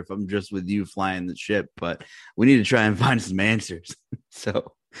not, or if I'm just with you flying the ship. But we need to try and find some answers.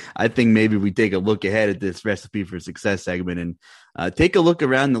 So I think maybe we take a look ahead at this recipe for success segment and take a look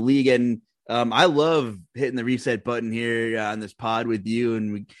around the league. And I love hitting the reset button here on this pod with you,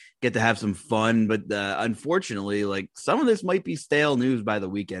 and we get to have some fun. But unfortunately, like, some of this might be stale news by the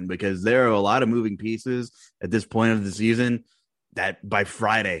weekend, because there are a lot of moving pieces at this point of the season that by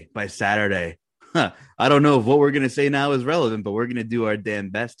Friday, by Saturday, I don't know if what we're going to say now is relevant, but we're going to do our damn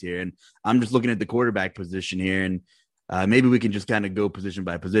best here. And I'm just looking at the quarterback position here, and maybe we can just kind of go position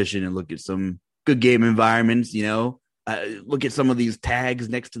by position and look at some good game environments, look at some of these tags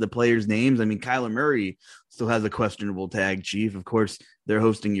next to the players' names. I mean, Kyler Murray still has a questionable tag, Chief. Of course, they're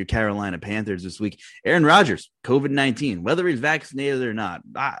hosting your Carolina Panthers this week. Aaron Rodgers, COVID-19, whether he's vaccinated or not,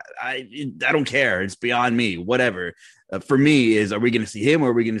 I don't care. It's beyond me, whatever. For me are we going to see him, or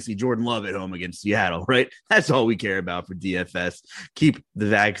are we going to see Jordan Love at home against Seattle, right? That's all we care about for DFS. Keep the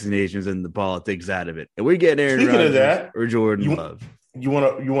vaccinations and the politics out of it. And we get Aaron Rodgers or Jordan Love. You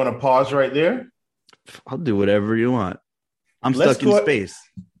want to pause right there? I'll do whatever you want. I'm stuck in space.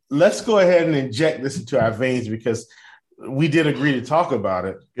 Let's go ahead and inject this into our veins, because we did agree to talk about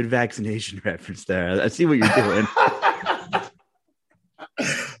it. Good vaccination reference there. I see what you're doing.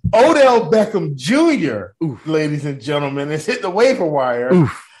 Odell Beckham Jr., ladies and gentlemen, has hit the waiver wire.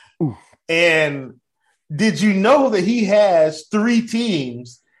 Oof. And did you know that he has 3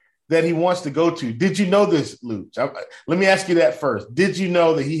 teams that he wants to go to? Did you know this, Luch? Let me ask you that first. Did you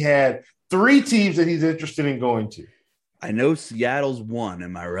know that he had 3 teams that he's interested in going to? I know Seattle's one.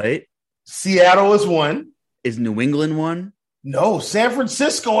 Am I right? Seattle is one. Is New England one? No, San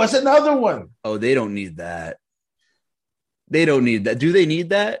Francisco is another one. Oh, they don't need that. They don't need that. Do they need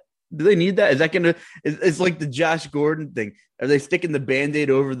that? Do they need that? Is that going to – it's like the Josh Gordon thing. Are they sticking the Band-Aid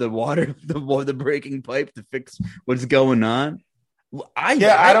over the water, the breaking pipe to fix what's going on? I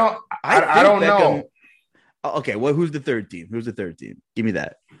don't know. Okay, well, who's the third team? Give me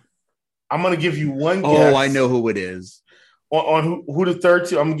that. I'm going to give you one guess. Oh, I know who it is. On who the third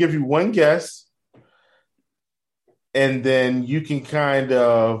team – I'm going to give you one guess, and then you can kind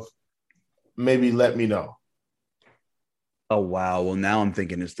of maybe let me know. Oh, wow. Well, now I'm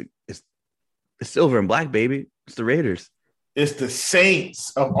thinking it's silver and black, baby. It's the Raiders. It's the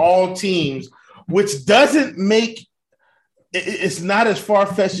Saints of all teams, which doesn't make it's not as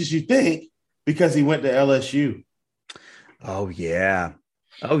far-fetched as you think, because he went to LSU. Oh, yeah.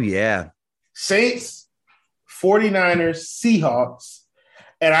 Saints, 49ers, Seahawks,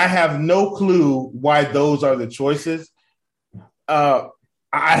 and I have no clue why those are the choices. I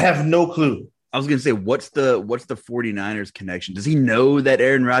have no clue. I was going to say, what's the 49ers connection? Does he know that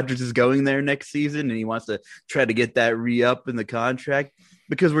Aaron Rodgers is going there next season and he wants to try to get that re-up in the contract?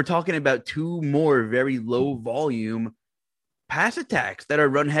 Because we're talking about 2 more very low volume pass attacks that are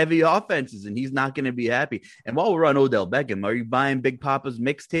run heavy offenses, and he's not going to be happy. And while we're on Odell Beckham, are you buying Big Papa's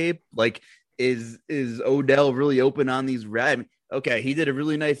mixtape? Like, is Odell really open on these? Okay, he did a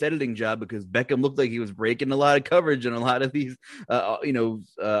really nice editing job, because Beckham looked like he was breaking a lot of coverage and a lot of these,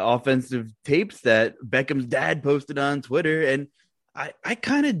 offensive tapes that Beckham's dad posted on Twitter. And I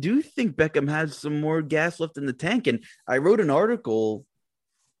kind of do think Beckham has some more gas left in the tank. And I wrote an article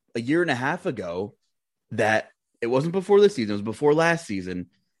a year and a half ago that it wasn't before this season, it was before last season,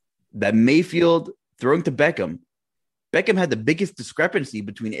 that Mayfield throwing to Beckham had the biggest discrepancy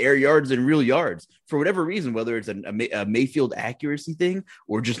between air yards and real yards for whatever reason, whether it's a Mayfield accuracy thing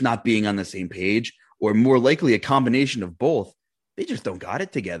or just not being on the same page, or more likely a combination of both. They just don't got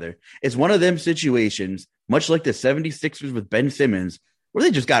it together. It's one of them situations, much like the 76ers with Ben Simmons, where they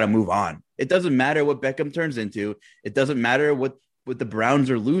just got to move on. It doesn't matter what Beckham turns into. It doesn't matter what the Browns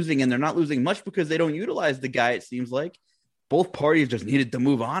are losing, and they're not losing much because they don't utilize the guy, it seems like. Both parties just needed to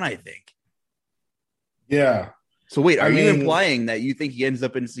move on, I think. Yeah. So wait, are you implying that you think he ends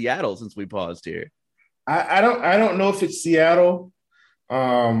up in Seattle since we paused here? I don't know if it's Seattle.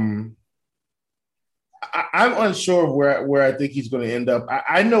 I'm unsure of where I think he's going to end up.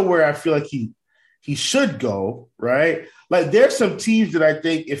 I know where I feel like he should go, right? Like, there's some teams that I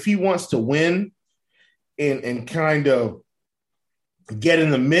think if he wants to win and kind of get in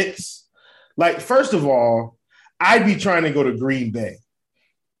the mix, like, first of all, I'd be trying to go to Green Bay.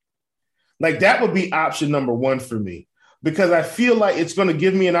 Like that would be option number one for me, because I feel like it's going to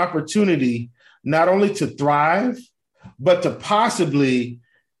give me an opportunity not only to thrive, but to possibly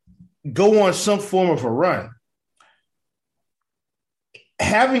go on some form of a run.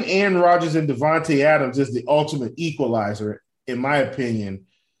 Having Aaron Rodgers and Davante Adams is the ultimate equalizer, in my opinion,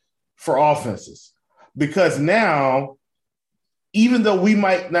 for offenses. Because now, even though we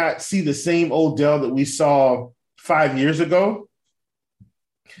might not see the same Odell that we saw 5 years ago,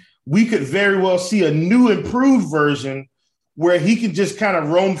 we could very well see a new improved version where he can just kind of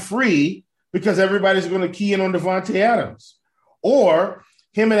roam free because everybody's going to key in on Davante Adams. Or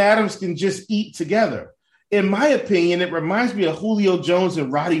him and Adams can just eat together. In my opinion, it reminds me of Julio Jones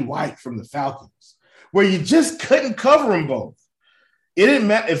and Roddy White from the Falcons, where you just couldn't cover them both. It didn't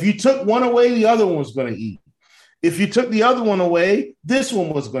matter. If you took one away, the other one was going to eat. If you took the other one away, this one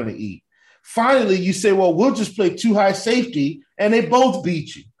was going to eat. Finally, you say, well, we'll just play too high safety, and they both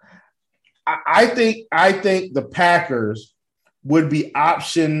beat you. I think the Packers would be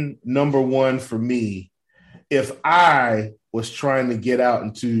option number one for me if I was trying to get out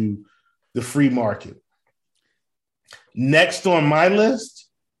into the free market. Next on my list,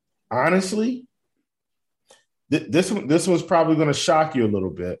 honestly, this one's probably going to shock you a little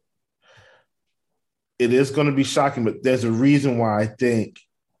bit. It is going to be shocking, but there's a reason why I think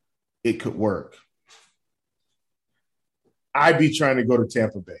it could work. I'd be trying to go to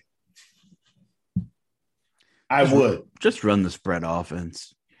Tampa Bay. I would. Just run the spread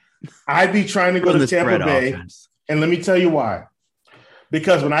offense. I'd be trying to go to Tampa Bay. Offense. And let me tell you why.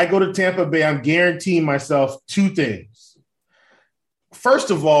 Because when I go to Tampa Bay, I'm guaranteeing myself two things. First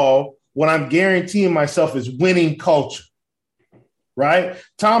of all, what I'm guaranteeing myself is winning culture, right?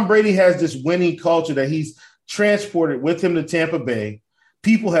 Tom Brady has this winning culture that he's transported with him to Tampa Bay.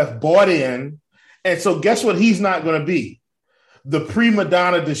 People have bought in. And so guess what he's not going to be? The prima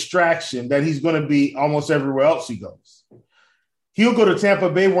donna distraction that he's going to be almost everywhere else he goes. He'll go to Tampa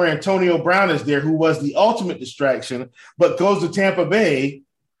Bay where Antonio Brown is there, who was the ultimate distraction, but goes to Tampa Bay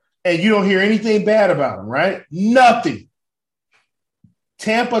and you don't hear anything bad about him, right? Nothing.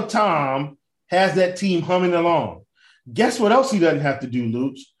 Tampa Tom has that team humming along. Guess what else he doesn't have to do,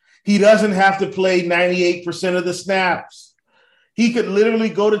 Luch? He doesn't have to play 98% of the snaps. He could literally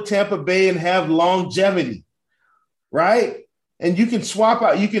go to Tampa Bay and have longevity, right? And you can swap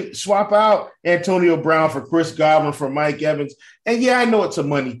out Antonio Brown for Chris Godwin, for Mike Evans. And yeah, I know it's a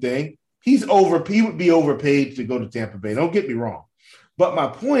money thing. He would be overpaid to go to Tampa Bay. Don't get me wrong. But my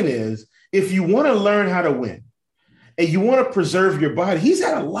point is, if you want to learn how to win and you want to preserve your body, he's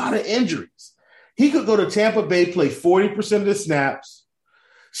had a lot of injuries. He could go to Tampa Bay, play 40% of the snaps,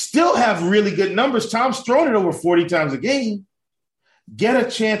 still have really good numbers. Tom's thrown it over 40 times a game, get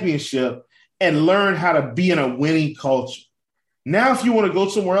a championship, and learn how to be in a winning culture. Now, if you want to go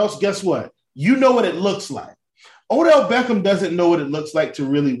somewhere else, guess what? You know what it looks like. Odell Beckham doesn't know what it looks like to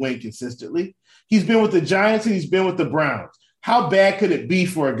really win consistently. He's been with the Giants and he's been with the Browns. How bad could it be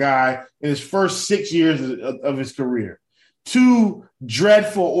for a guy in his first 6 years of his career? Two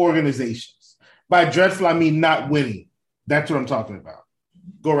dreadful organizations. By dreadful, I mean not winning. That's what I'm talking about.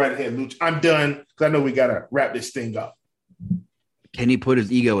 Go right ahead, Luch. I'm done because I know we got to wrap this thing up. Can he put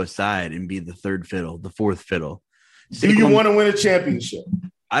his ego aside and be the third fiddle, the fourth fiddle? Do you want to win a championship?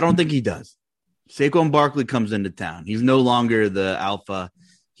 I don't think he does. Saquon Barkley comes into town. He's no longer the alpha.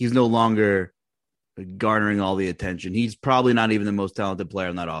 He's no longer garnering all the attention. He's probably not even the most talented player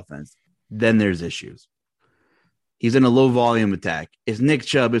on that offense. Then there's issues. He's in a low volume attack. It's Nick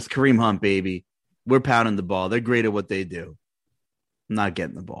Chubb. It's Kareem Hunt, baby. We're pounding the ball. They're great at what they do. I'm not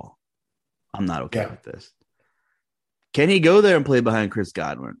getting the ball. I'm not okay with this. Can he go there and play behind Chris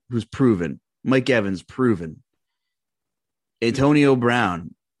Godwin, who's proven? Mike Evans, proven. Antonio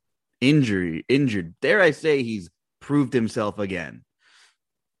Brown, injured. Dare I say he's proved himself again.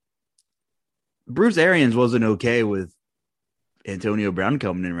 Bruce Arians wasn't okay with Antonio Brown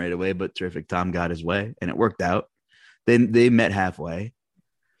coming in right away, but Terrific Tom got his way, and it worked out. Then they met halfway.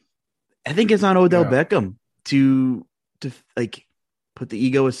 I think it's on Odell Beckham to like put the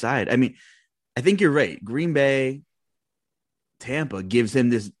ego aside. I mean, I think you're right. Green Bay, Tampa gives him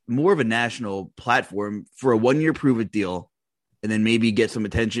this more of a national platform for a 1-year prove-it deal. And then maybe get some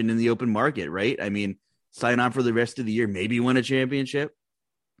attention in the open market, right? I mean, sign on for the rest of the year, maybe win a championship,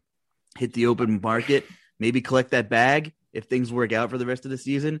 hit the open market, maybe collect that bag if things work out for the rest of the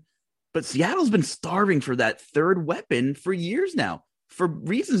season. But Seattle's been starving for that third weapon for years now. For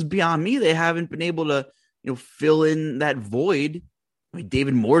reasons beyond me, they haven't been able to, fill in that void. I mean,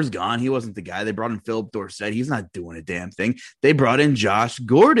 David Moore's gone. He wasn't the guy. They brought in Philip Dorsett. He's not doing a damn thing. They brought in Josh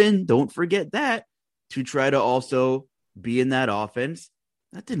Gordon. Don't forget that, to try to also be in that offense.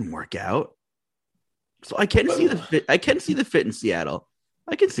 That didn't work out. So I can see the fit. I can see the fit in Seattle.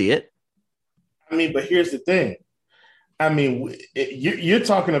 I can see it. I mean, but here's the thing. I mean, you're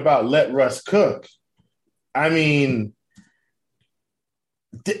talking about let Russ cook. I mean,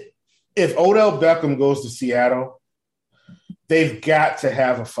 if Odell Beckham goes to Seattle, they've got to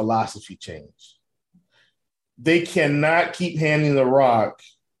have a philosophy change. They cannot keep handing the rock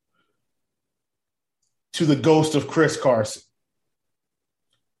to the ghost of Chris Carson.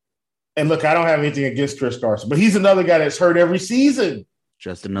 And look, I don't have anything against Chris Carson, but he's another guy that's hurt every season.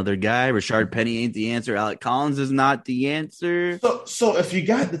 Just another guy. Rashard Penny ain't the answer. Alec Collins is not the answer. So if you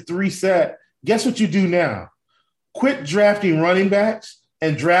got the 3 set, guess what you do now? Quit drafting running backs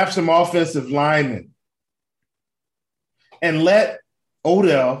and draft some offensive linemen. And let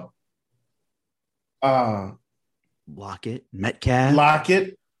Odell, Lockett, Metcalf.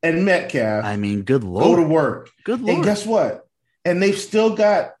 And Metcalf. I mean, good Lord. Go to work. Good Lord. And guess what? And they've still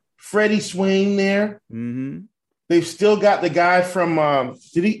got Freddie Swain there. Mm-hmm. They've still got the guy from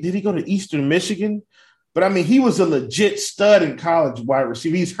did he go to Eastern Michigan? But I mean, he was a legit stud in college wide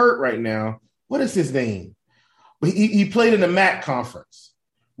receiver. He's hurt right now. What is his name? He played in the MAC conference.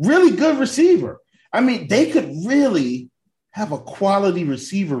 Really good receiver. I mean, they could really have a quality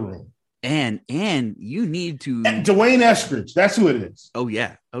receiver room. And you need to Dwayne Eskridge. That's who it is. Oh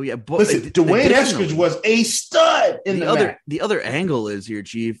yeah. But listen, Dwayne Eskridge was a stud in the MAC. The other angle is here,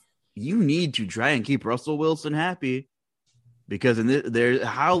 Chief. You need to try and keep Russell Wilson happy, because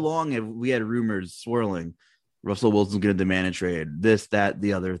how long have we had rumors swirling? Russell Wilson's going to demand a trade. This, that,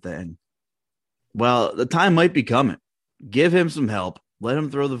 the other thing. Well, the time might be coming. Give him some help. Let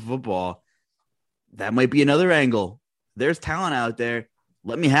him throw the football. That might be another angle. There's talent out there.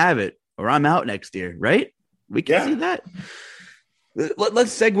 Let me have it, or I'm out next year. Right? We can see that.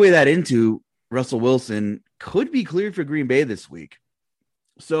 Let's segue that into Russell Wilson could be cleared for Green Bay this week.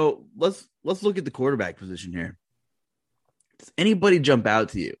 So let's look at the quarterback position here. Does anybody jump out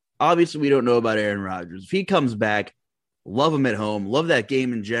to you? Obviously, we don't know about Aaron Rodgers. If he comes back, love him at home. Love that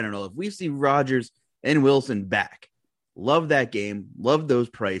game in general. If we see Rodgers and Wilson back, love that game. Love those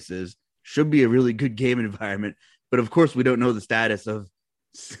prices. Should be a really good game environment. But of course, we don't know the status of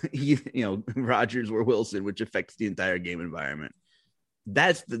Rodgers or Wilson, which affects the entire game environment.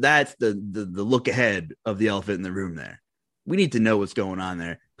 That's the look ahead of the elephant in the room there. We need to know what's going on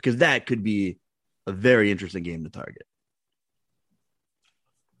there, because that could be a very interesting game to target.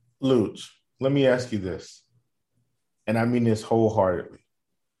 Luch, let me ask you this, and I mean this wholeheartedly.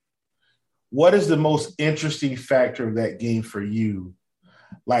 What is the most interesting factor of that game for you,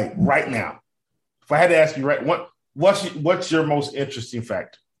 like right now? If I had to ask you what's your most interesting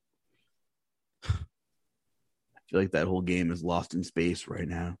factor? I feel like that whole game is lost in space right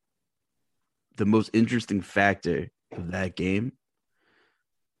now. The most interesting factor of that game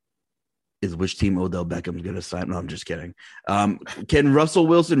is which team Odell Beckham's going to sign. No, I'm just kidding. Can Russell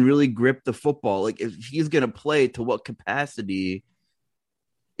Wilson really grip the football? Like, if he's going to play, to what capacity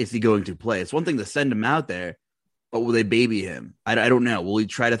is he going to play? It's one thing to send him out there, but will they baby him? I don't know. Will he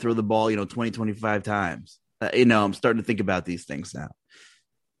try to throw the ball, 20, 25 times? I'm starting to think about these things now.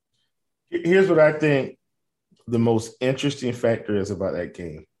 Here's what I think the most interesting factor is about that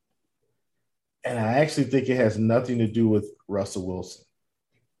game. And I actually think it has nothing to do with Russell Wilson.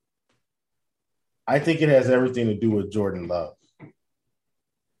 I think it has everything to do with Jordan Love.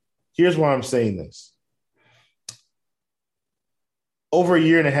 Here's why I'm saying this. Over a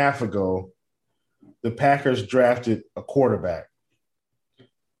year and a half ago, the Packers drafted a quarterback,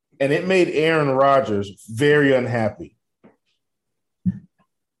 and it made Aaron Rodgers very unhappy.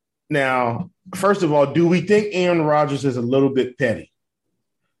 Now, first of all, do we think Aaron Rodgers is a little bit petty?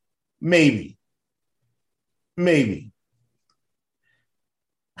 Maybe.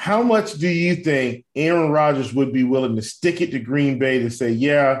 How much do you think Aaron Rodgers would be willing to stick it to Green Bay to say,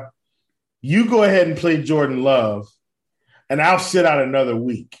 yeah, you go ahead and play Jordan Love, and I'll sit out another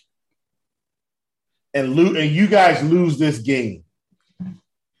week, and you guys lose this game,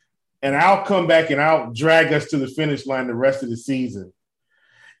 and I'll come back and I'll drag us to the finish line the rest of the season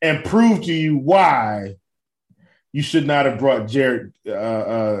and prove to you why you should not have brought Jared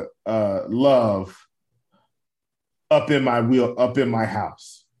Love up in my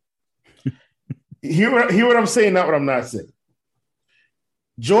house. Hear what I'm saying, not what I'm not saying.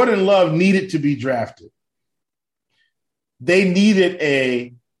 Jordan Love needed to be drafted. They needed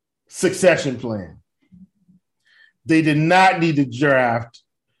a succession plan. They did not need to draft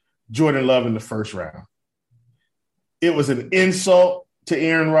Jordan Love in the first round. It was an insult to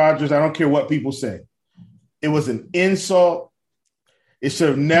Aaron Rodgers. I don't care what people say. It was an insult. It should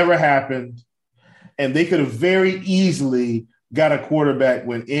have never happened. And they could have very easily got a quarterback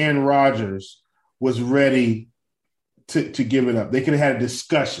when Aaron Rodgers was ready to give it up. They could have had a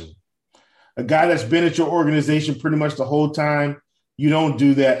discussion. A guy that's been at your organization pretty much the whole time, you don't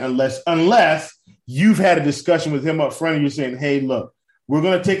do that unless you've had a discussion with him up front and you're saying, hey, look, we're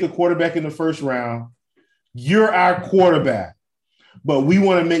going to take a quarterback in the first round. You're our quarterback, but we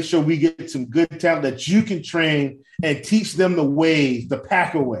want to make sure we get some good talent that you can train and teach them the ways, the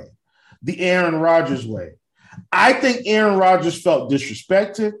Packer way, the Aaron Rodgers way. I think Aaron Rodgers felt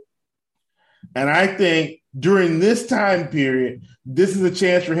disrespected, and I think during this time period, this is a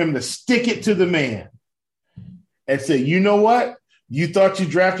chance for him to stick it to the man and say, you know what? You thought you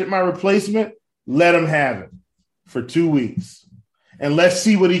drafted my replacement? Let him have it for 2 weeks, and let's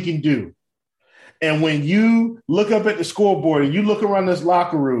see what he can do. And when you look up at the scoreboard and you look around this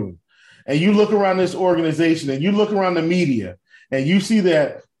locker room and you look around this organization and you look around the media and you see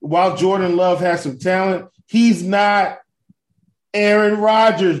that while Jordan Love has some talent, he's not Aaron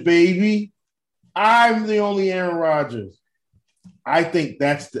Rodgers, baby. I'm the only Aaron Rodgers. I think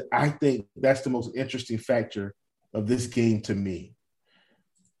that's the most interesting factor of this game to me.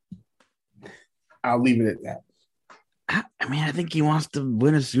 I'll leave it at that. I mean, I think he wants to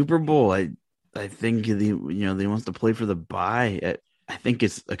win a Super Bowl. I think he wants to play for the bye. I think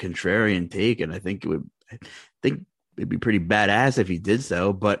it's a contrarian take, and I think it'd be pretty badass if he did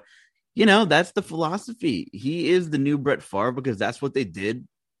so. But that's the philosophy. He is the new Brett Favre because that's what they did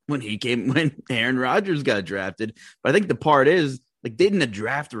when Aaron Rodgers got drafted. But I think the part is they didn't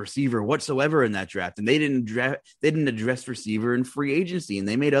draft a receiver whatsoever in that draft, and they didn't address receiver in free agency, and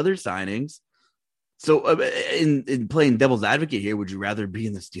they made other signings. So in playing devil's advocate here, would you rather be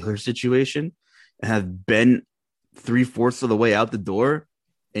in the Steelers situation and have been 3/4 of the way out the door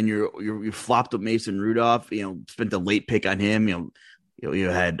and you flopped up Mason Rudolph, spent a late pick on him, you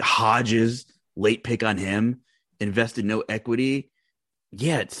had Hodges, late pick on him, invested no equity.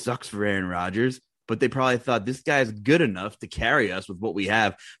 Yeah, it sucks for Aaron Rodgers, but they probably thought this guy's good enough to carry us with what we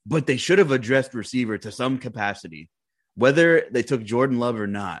have, but they should have addressed receiver to some capacity, whether they took Jordan Love or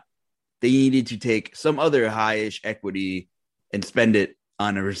not. They needed to take some other high-ish equity and spend it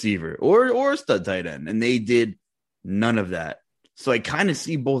on a receiver or a stud tight end, and they did none of that. So I kind of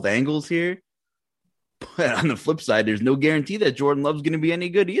see both angles here. But on the flip side, there's no guarantee that Jordan Love's going to be any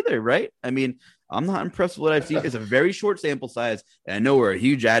good either, right? I mean, I'm not impressed with what I've seen. It's a very short sample size, and I know we're a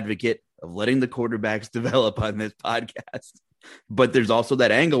huge advocate of letting the quarterbacks develop on this podcast. But there's also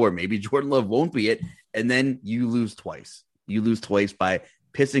that angle where maybe Jordan Love won't be it, and then you lose twice. You lose twice by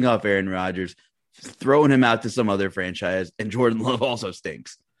pissing off Aaron Rodgers, throwing him out to some other franchise, and Jordan Love also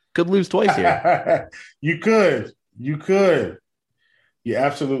stinks. Could lose twice here. You could. You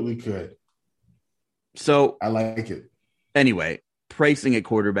absolutely could. So I like it. Anyway, pricing at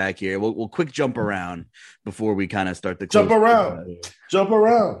quarterback here. We'll quick jump around before we kind of start the jump around.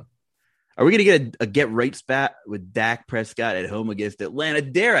 Are we going to get a get right spat with Dak Prescott at home against Atlanta?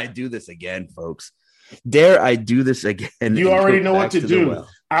 Dare I do this again, folks? Dare I do this again? You already know what to do.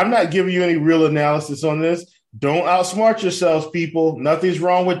 I'm not giving you any real analysis on this. Don't outsmart yourselves, people. Nothing's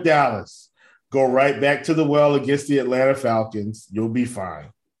wrong with Dallas. Go right back to the well against the Atlanta Falcons. You'll be fine.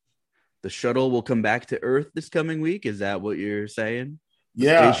 The shuttle will come back to Earth this coming week. Is that what you're saying?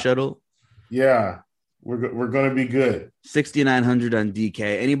 Yeah. Space shuttle? Yeah. We're going to be good. 6,900 on DK.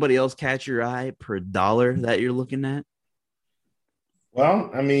 Anybody else catch your eye per dollar that you're looking at? Well,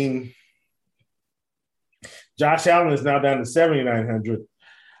 I mean, Josh Allen is now down to 7,900.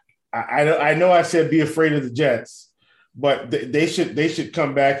 I know I said be afraid of the Jets, but they should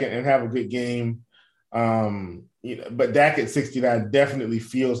come back and have a good game. But Dak at 69 definitely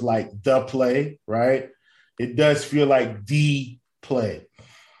feels like the play, right? It does feel like the play.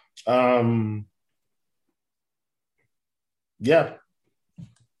 Yeah,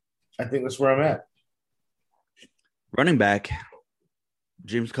 I think that's where I'm at. Running back,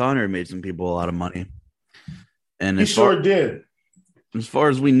 James Conner made some people a lot of money. And he sure did. As far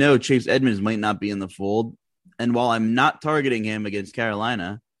as we know, Chase Edmonds might not be in the fold. And while I'm not targeting him against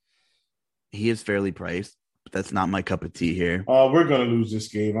Carolina, he is fairly priced. But that's not my cup of tea here. We're going to lose this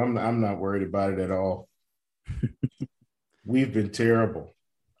game. I'm not worried about it at all. We've been terrible.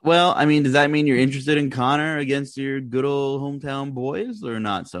 Well, I mean, does that mean you're interested in Conner against your good old hometown boys or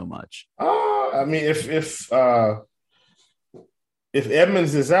not so much? I mean, if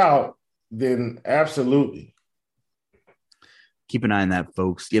Edmonds is out, then absolutely. Keep an eye on that,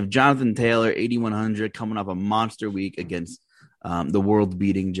 folks. You have Jonathan Taylor, 8,100, coming off a monster week against the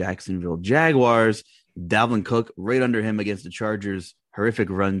world-beating Jacksonville Jaguars. Dalvin Cook right under him against the Chargers. Horrific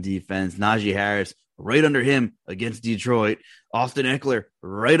run defense. Najee Harris right under him against Detroit. Austin Eckler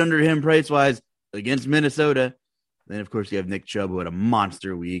right under him price-wise against Minnesota. Then, of course, you have Nick Chubb, who had a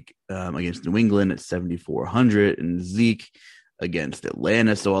monster week against New England at 7,400, and Zeke against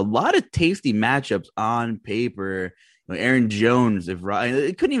Atlanta. So a lot of tasty matchups on paper. Aaron Jones, it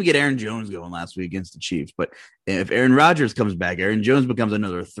couldn't even get Aaron Jones going last week against the Chiefs. But if Aaron Rodgers comes back, Aaron Jones becomes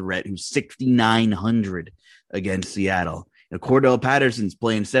another threat who's 6,900 against Seattle. Cordell Patterson's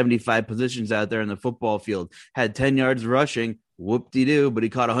playing 75 positions out there in the football field, had 10 yards rushing, whoop-de-doo, but he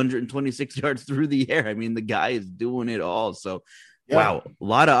caught 126 yards through the air. I mean, the guy is doing it all. So, wow, a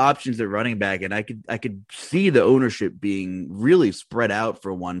lot of options at running back, and I could see the ownership being really spread out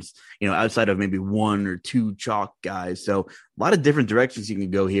for once, outside of maybe one or two chalk guys. So, a lot of different directions you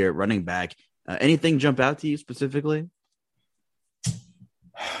can go here at running back. Anything jump out to you specifically?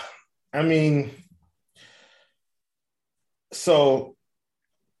 I mean, so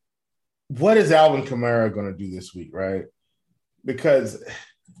what is Alvin Kamara going to do this week, right? Because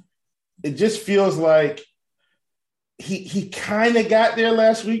it just feels like he kind of got there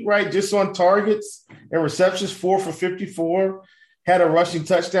last week, right? Just on targets and receptions, 4 for 54, had a rushing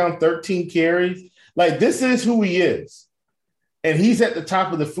touchdown, 13 carries. Like, this is who he is. And he's at the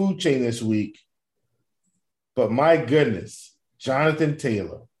top of the food chain this week. But my goodness, Jonathan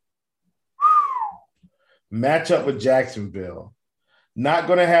Taylor, matchup with Jacksonville, not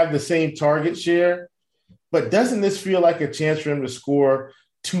going to have the same target share, but doesn't this feel like a chance for him to score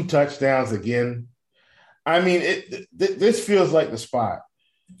 2 touchdowns again? I mean, this feels like the spot.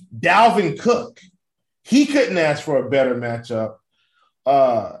 Dalvin Cook, he couldn't ask for a better matchup.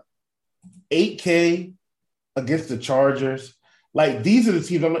 8K against the Chargers. Like, these are the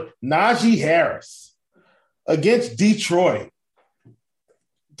teams. Najee Harris against Detroit.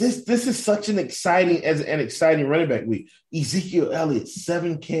 This is such an exciting running back week. Ezekiel Elliott,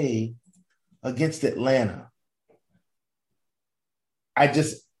 7K against Atlanta.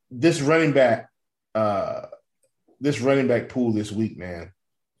 This running back pool this week, man,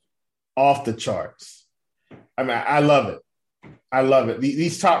 off the charts. I mean, I love it. I love it.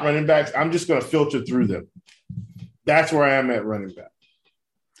 These top running backs, I'm just going to filter through them. That's where I am at running back.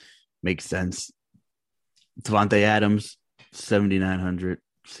 Makes sense. Devontae Adams, 7,900.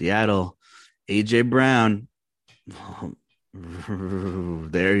 Seattle, A.J. Brown,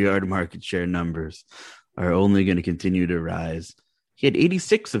 their yard market share numbers are only going to continue to rise. He had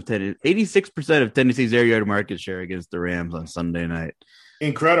 86% of Tennessee's air yard market share against the Rams on Sunday night.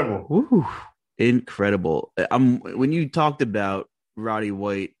 Incredible. Woo, incredible. When you talked about Roddy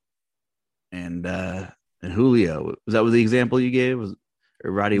White and Julio, was that the example you gave?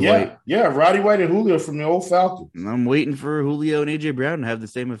 Roddy White? Yeah, Roddy White and Julio from the old Falcons. I'm waiting for Julio and A.J. Brown to have the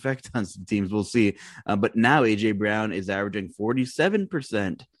same effect on some teams. We'll see. But now A.J. Brown is averaging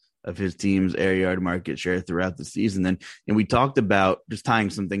 47% of his team's air yard market share throughout the season. And we talked about, just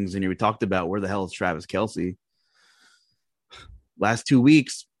tying some things in here, we talked about where the hell is Travis Kelce. Last 2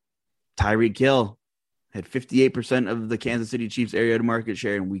 weeks, Tyreek Hill had 58% of the Kansas City Chiefs air yard market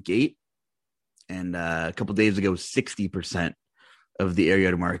share in week 8. And a couple days ago, 60% of the air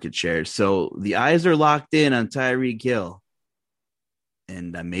yard market share. So the eyes are locked in on Tyreek Hill.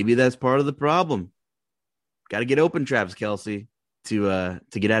 And maybe that's part of the problem. Got to get open, Travis Kelce, to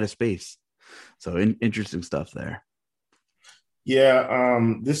get out of space. So interesting stuff there. Yeah.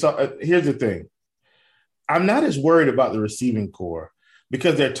 Here's the thing. I'm not as worried about the receiving core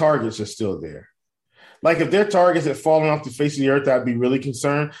because their targets are still there. Like, if their targets had fallen off the face of the earth, I'd be really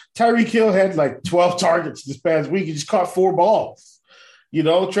concerned. Tyreek Hill had like 12 targets this past week. He just caught 4 balls.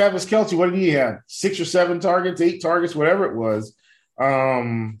 Travis Kelce, what did he have? 6 or 7 targets, 8 targets, whatever it was.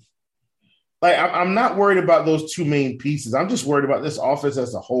 I'm not worried about those 2 main pieces. I'm just worried about this offense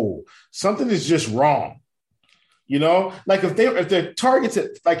as a whole. Something is just wrong. Like, if their targets had,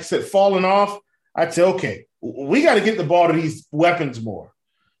 like I said, fallen off, I'd say, okay, we got to get the ball to these weapons more.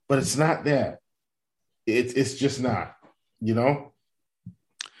 But it's not that. It's just not,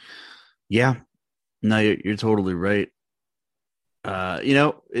 Yeah. No, you're totally right.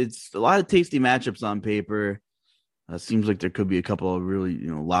 It's a lot of tasty matchups on paper. Seems like there could be a couple of really,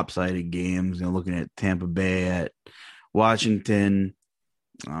 lopsided games. Looking at Tampa Bay, at Washington.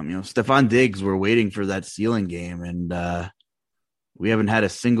 Stephon Diggs, we're waiting for that ceiling game, and we haven't had a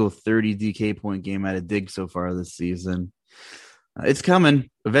single 30 DK point game out of Diggs so far this season. It's coming.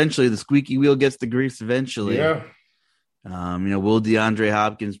 Eventually, the squeaky wheel gets the grease eventually. Yeah. Will DeAndre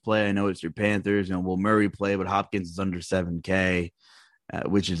Hopkins play? I know it's your Panthers. Will Murray play? But Hopkins is under 7K,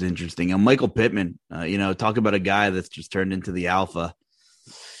 which is interesting. And Michael Pittman, talk about a guy that's just turned into the alpha.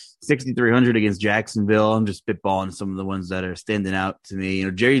 6,300 against Jacksonville. I'm just spitballing some of the ones that are standing out to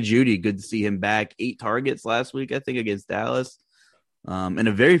me. Jerry Jeudy, good to see him back. 8 targets last week, I think, against Dallas. And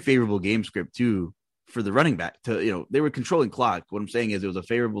a very favorable game script, too, for the running back they were controlling clock. What I'm saying is it was a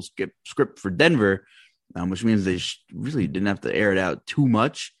favorable script for Denver, which means they really didn't have to air it out too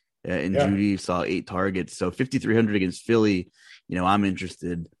much. And Judy saw 8 targets. So 5,300 against Philly, I'm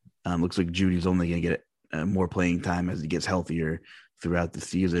interested. Looks like Judy's only going to get more playing time as he gets healthier throughout the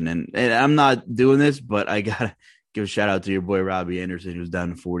season. And I'm not doing this, but I got to give a shout out to your boy, Robbie Anderson, who's down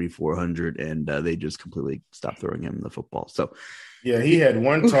to 4,400, and they just completely stopped throwing him the football. So yeah, he had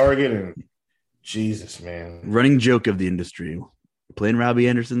 1 target and Jesus, man. Running joke of the industry. Playing Robbie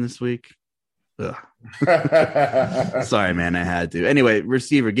Anderson this week. Ugh. Sorry, man. I had to. Anyway,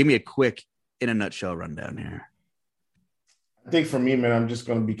 receiver, give me a quick, in a nutshell, rundown here. I think for me, man, I'm just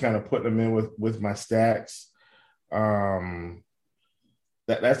going to be kind of putting them in with my stacks. That's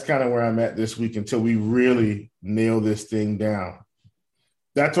kind of where I'm at this week until we really nail this thing down.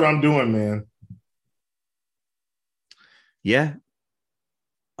 That's what I'm doing, man. Yeah.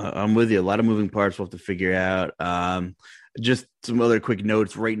 I'm with you. A lot of moving parts we'll have to figure out. Just some other quick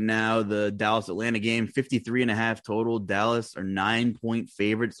notes right now. The Dallas-Atlanta game, 53.5 total. Dallas are 9-point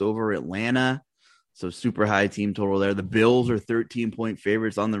favorites over Atlanta. So super high team total there. The Bills are 13-point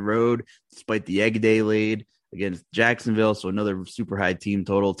favorites on the road, despite the egg day laid against Jacksonville. So another super high team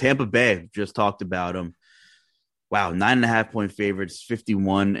total. Tampa Bay, just talked about them. Wow, 9.5-point favorites,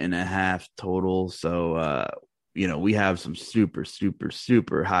 51.5 total. So, we have some super, super,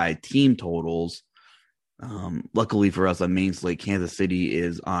 super high team totals. Luckily for us on main slate, Kansas City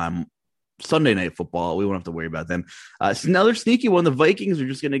is on Sunday Night Football. We won't have to worry about them. It's another sneaky one. The Vikings are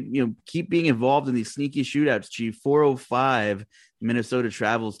just going to, keep being involved in these sneaky shootouts. Chief, 405, Minnesota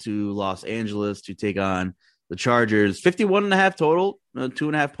travels to Los Angeles to take on the Chargers. 51.5 total,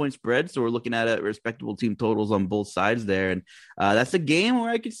 2.5-point spread. So we're looking at a respectable team totals on both sides there. And that's a game where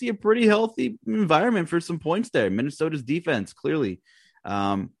I could see a pretty healthy environment for some points there. Minnesota's defense, clearly,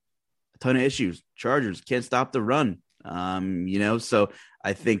 a ton of issues. Chargers can't stop the run. So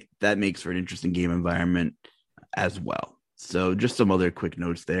I think that makes for an interesting game environment as well. So just some other quick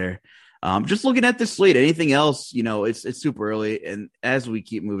notes there. Just looking at this slate, anything else, it's super early. And as we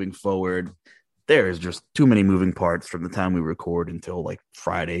keep moving forward, there is just too many moving parts from the time we record until like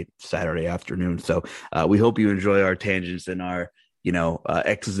Friday, Saturday afternoon. So we hope you enjoy our tangents and our,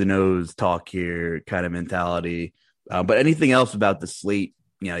 X's and O's talk here kind of mentality. But anything else about the slate,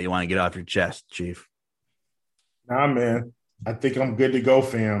 you want to get off your chest, Chief? Nah, man. I think I'm good to go,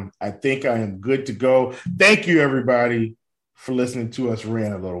 fam. I think I am good to go. Thank you, everybody, for listening to us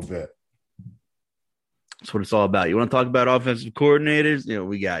rant a little bit. That's what it's all about. You want to talk about offensive coordinators?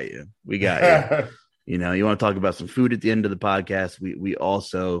 We got you. We got you. You want to talk about some food at the end of the podcast? We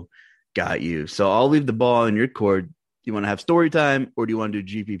also got you. So I'll leave the ball in your court. Do you want to have story time, or do you want to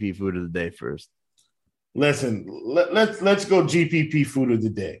do GPP food of the day first? Listen, let's go GPP food of the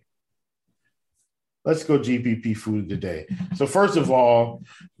day. Let's go GPP food of the day. So first of all,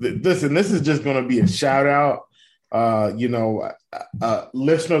 listen, this is just going to be a shout out.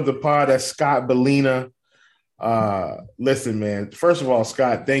 Listener of the pod, that's Scott Bellina. Listen, man, first of all,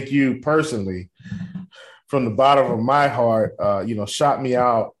 Scott, thank you personally from the bottom of my heart. Shot me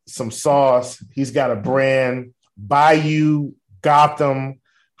out some sauce. He's got a brand, Bayou Gotham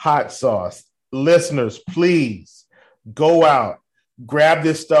hot sauce. Listeners, please go out, grab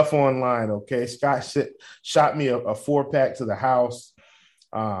this stuff online. Okay. Scott shot me a 4-pack to the house.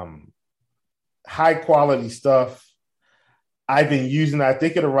 High quality stuff. I've been using it. I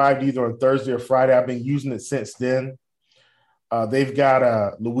think it arrived either on Thursday or Friday. I've been using it since then. They've got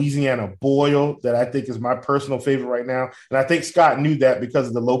a Louisiana boil that I think is my personal favorite right now. And I think Scott knew that because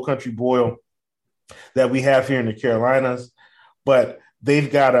of the low country boil that we have here in the Carolinas. But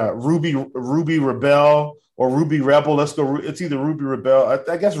they've got a Ruby Rebel or Ruby Rebel. Let's go. It's either Ruby Rebel.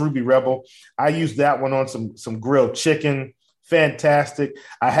 I guess Ruby Rebel. I used that one on some grilled chicken. Fantastic.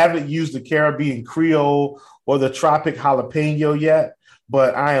 I haven't used the Caribbean Creole or the Tropic Jalapeno yet,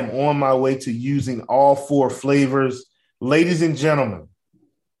 but I am on my way to using all 4 flavors. Ladies and gentlemen,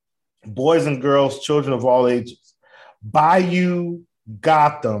 boys and girls, children of all ages, Bayou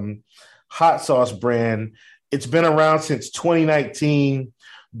Gotham hot sauce brand. It's been around since 2019.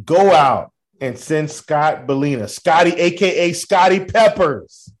 Go out and send Scott Bellina, Scotty, a.k.a. Scotty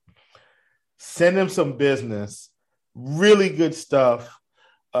Peppers. Send him some business. Really good stuff.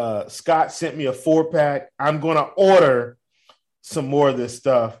 Scott sent me a 4-pack. I'm going to order some more of this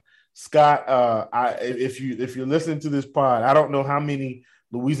stuff. Scott, if you're listening to this pod, I don't know how many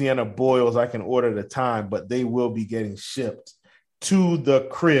Louisiana boils I can order at a time, but they will be getting shipped to the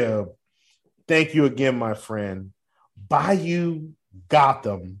crib. Thank you again, my friend. Bayou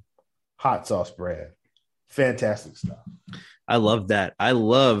Gotham hot sauce brand. Fantastic stuff. I love that. I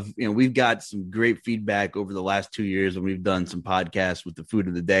love, we've got some great feedback over the last 2 years when we've done some podcasts with the food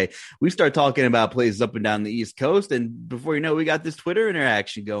of the day. We start talking about places up and down the East Coast. And before you know, we got this Twitter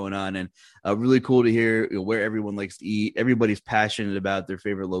interaction going on, and really cool to hear where everyone likes to eat. Everybody's passionate about their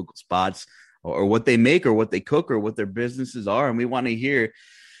favorite local spots or what they make or what they cook or what their businesses are. And we want to hear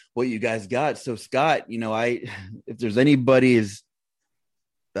what you guys got. So Scott, if there's anybody's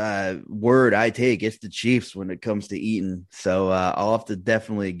word I take, it's the Chiefs when it comes to eating. So I'll have to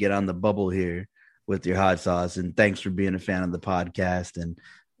definitely get on the bubble here with your hot sauce. And thanks for being a fan of the podcast. And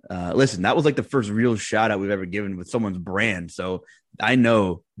listen, that was like the first real shout out we've ever given with someone's brand. So I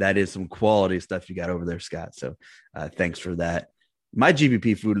know that is some quality stuff you got over there, Scott. So thanks for that. My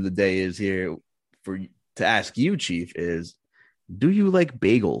GPP food of the day is here to ask you, Chief, is do you like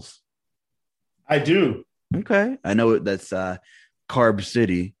bagels? I do. Okay. I know that's Carb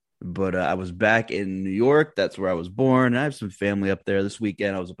City, but I was back in New York. That's where I was born. I have some family up there. This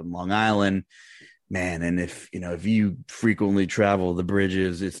weekend I was up in Long Island, man. And if you frequently travel the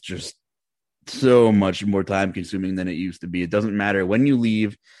bridges, it's just so much more time consuming than it used to be. It doesn't matter when you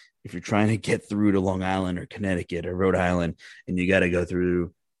leave. If you're trying to get through to Long Island or Connecticut or Rhode Island, and you got to go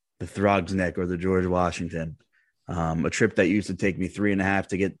through the Throgs Neck or the George Washington, a trip that used to take me 3.5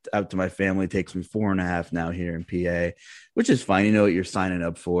 to get out to my family takes me 4.5 now here in PA, which is fine. You know what you're signing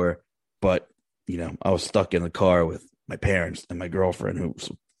up for. But, I was stuck in the car with my parents and my girlfriend, who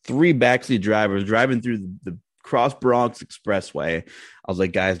was 3 backseat drivers driving through the Cross Bronx Expressway. I was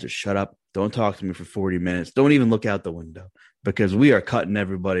like, guys, just shut up. Don't talk to me for 40 minutes. Don't even look out the window, because we are cutting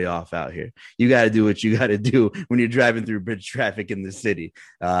everybody off out here. You got to do what you got to do when you're driving through bridge traffic in the city.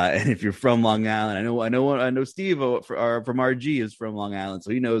 And if you're from Long Island, I know Steve from RG is from Long Island,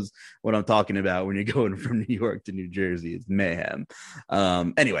 so he knows what I'm talking about when you're going from New York to New Jersey. It's mayhem.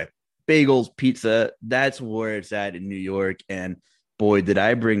 Anyway, bagels, pizza, that's where it's at in New York. And boy, did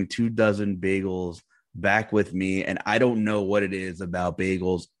I bring 24 bagels back with me. And I don't know what it is about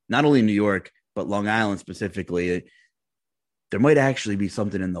bagels, not only in New York, but Long Island specifically. There might actually be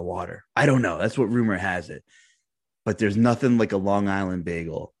something in the water. I don't know. That's what rumor has it. But there's nothing like a Long Island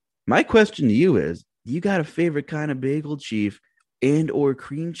bagel. My question to you is, do you got a favorite kind of bagel, Chief, and or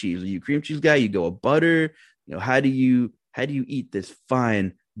cream cheese? Are you a cream cheese guy? You go a butter? How do you eat this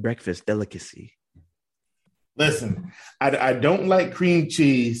fine breakfast delicacy? Listen, I don't like cream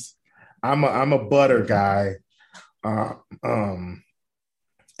cheese. I'm a butter guy. But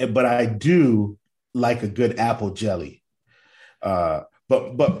I do like a good apple jelly.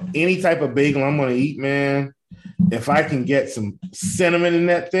 But any type of bagel I'm going to eat, man, if I can get some cinnamon in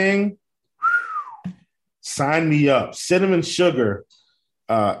that thing, sign me up. Cinnamon sugar,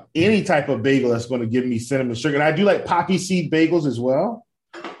 any type of bagel that's going to give me cinnamon sugar. And I do like poppy seed bagels as well.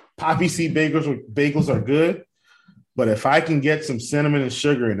 Poppy seed bagels are good. But if I can get some cinnamon and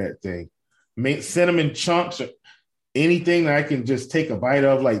sugar in that thing, make cinnamon chunks or anything that I can just take a bite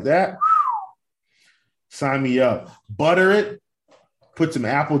of like that, sign me up. Butter it, put some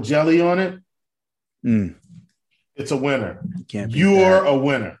apple jelly on it. It's a winner. You're a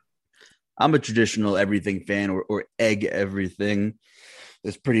winner. I'm a traditional everything fan, or egg everything.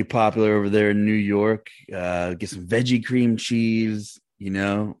 It's pretty popular over there in New York. Get some veggie cream cheese,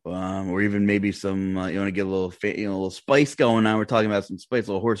 or even maybe some, you want to get a little spice going on. We're talking about some spice, a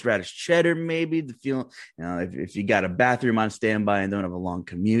little horseradish cheddar, maybe the feeling, if you got a bathroom on standby and don't have a long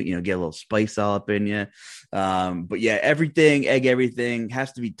commute, get a little spice all up in you. But yeah, egg everything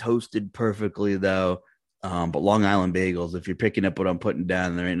has to be toasted perfectly though. But Long Island bagels, if you're picking up what I'm putting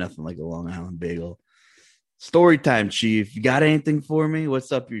down, there ain't nothing like a Long Island bagel. Story time, Chief. You got anything for me?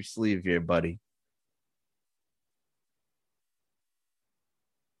 What's up your sleeve here, buddy?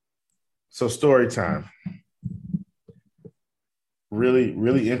 So story time. Really,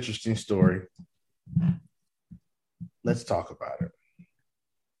 really interesting story. Let's talk about it.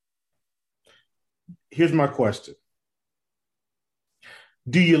 Here's my question.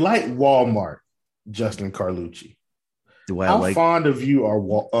 Do you like Walmart, Justin Carlucci? How fond of you are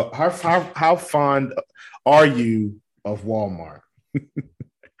how fond are you of Walmart?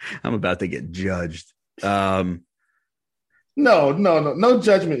 I'm about to get judged. No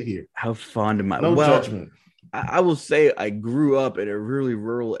judgment here. How fond am I? No judgment. I will say I grew up in a really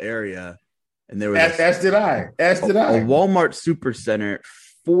rural area, and there was as did I. A Walmart Supercenter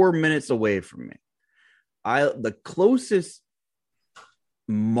 4 minutes away from me. The closest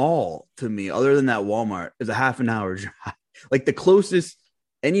mall to me, other than that Walmart, is a half an hour drive. Like the closest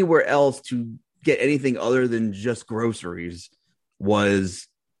anywhere else to get anything other than just groceries was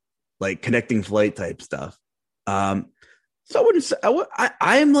like connecting flight type stuff. So I wouldn't say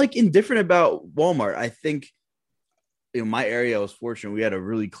I am like indifferent about Walmart. I think in my area, I was fortunate. We had a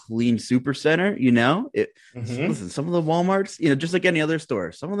really clean super center, you know, listen, some of the Walmarts, you know, just like any other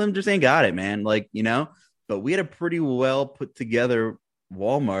store, some of them just ain't got it, man. Like, you know, but we had a pretty well put together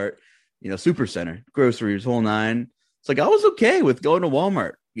Walmart, you know, super center, groceries, whole nine. It's like, I was okay with going to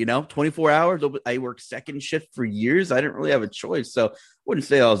Walmart, you know, 24 hours. I worked second shift for years. I didn't really have a choice. So I wouldn't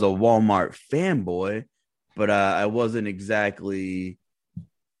say I was a Walmart fanboy, but I wasn't exactly,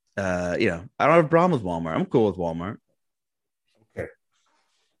 you know, I don't have a problem with Walmart. I'm cool with Walmart. Okay.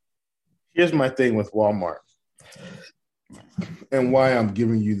 Here's my thing with Walmart and why I'm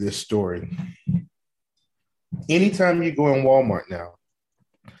giving you this story. Anytime you go in Walmart now,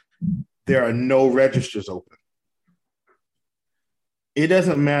 there are no registers open. It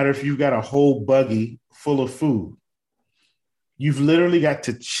doesn't matter if you've got a whole buggy full of food. You've literally got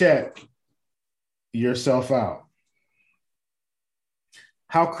to check yourself out.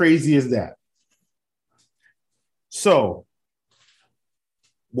 How crazy is that? So,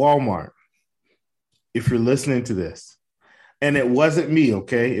 Walmart, if you're listening to this, and it wasn't me,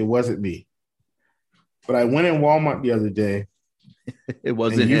 okay? It wasn't me. But I went in Walmart the other day. It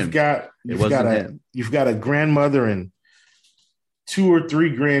wasn't him. You've got a grandmother and 2 or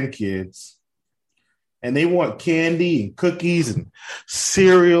 3 grandkids, and they want candy and cookies and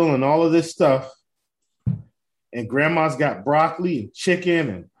cereal and all of this stuff. And grandma's got broccoli and chicken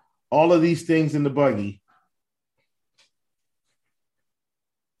and all of these things in the buggy.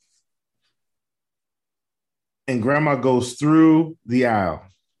 And grandma goes through the aisle.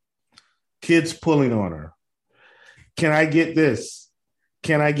 Kids pulling on her. Can I get this?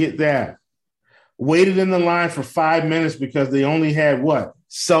 Can I get that? Waited in the line for 5 minutes because they only had what?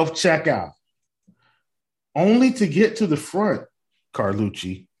 Self-checkout. Only to get to the front,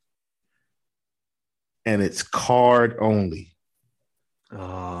 Carlucci. And it's card only.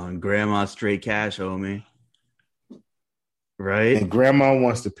 Oh, and grandma straight cash, homie. Right? And grandma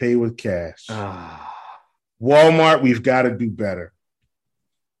wants to pay with cash. Walmart, we've got to do better.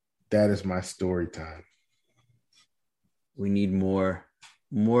 That is my story time. We need more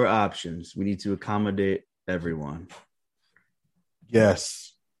options. We need to accommodate everyone.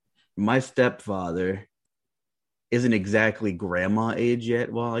 Yes. My stepfather isn't exactly grandma age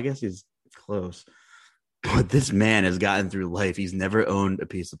yet. Well, I guess he's close. But this man has gotten through life. He's never owned a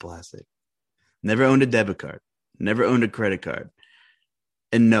piece of plastic, never owned a debit card, never owned a credit card.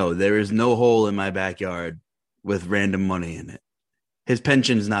 And no, there is no hole in my backyard with random money in it. His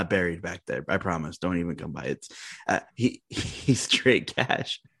pension is not buried back there. I promise. Don't even come by. It's he's straight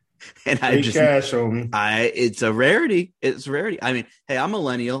cash. And cash, homie. It's a rarity. It's a rarity. I mean, hey, I'm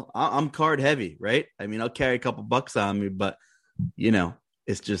millennial. I'm card heavy, right? I mean, I'll carry a couple bucks on me, but you know,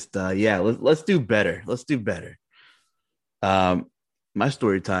 it's just let's do better. Let's do better. My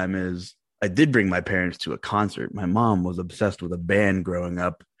story time is I did bring my parents to a concert. My mom was obsessed with a band growing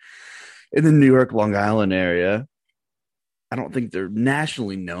up in the New York, Long Island area. I don't think they're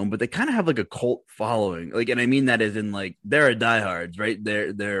nationally known, but they kind of have like a cult following. Like, and I mean that as in like there are diehards, right?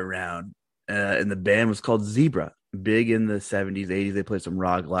 They're around. And the band was called Zebra. Big in the 70s, 80s. They played some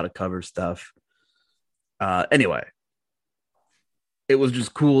rock, a lot of cover stuff. Anyway, it was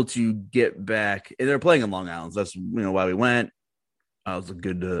just cool to get back. And they're playing in Long Island. So that's why we went. I was a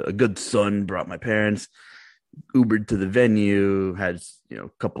good son. Brought my parents. Ubered to the venue. Had a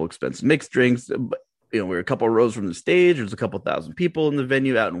couple expensive mixed drinks. But we were a couple of rows from the stage. There's a couple thousand people in the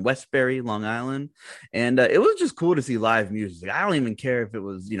venue out in Westbury, Long Island. And it was just cool to see live music. I don't even care if it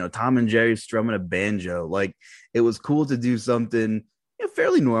was, Tom and Jerry strumming a banjo. Like, it was cool to do something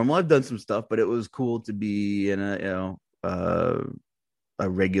fairly normal. I've done some stuff, but it was cool to be in a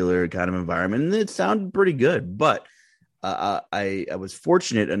regular kind of environment. And it sounded pretty good. But I was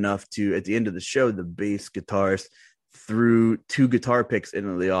fortunate enough to, at the end of the show, the bass guitarist threw 2 guitar picks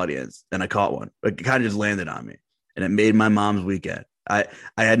into the audience, and I caught one. It kind of just landed on me, and it made my mom's weekend. I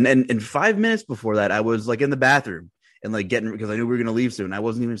had, and 5 minutes before that, I was like in the bathroom and like because I knew we were going to leave soon. I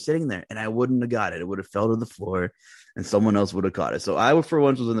wasn't even sitting there, and I wouldn't have got it. It would have fell to the floor, and someone else would have caught it. So I, for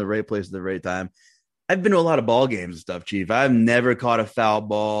once, was in the right place at the right time. I've been to a lot of ball games and stuff, Chief. I've never caught a foul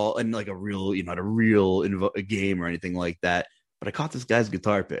ball in like a real game or anything like that. But I caught this guy's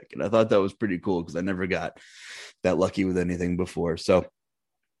guitar pick, and I thought that was pretty cool because I never got that lucky with anything before. So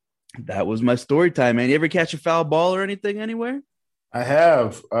that was my story time, man. You ever catch a foul ball or anything anywhere? I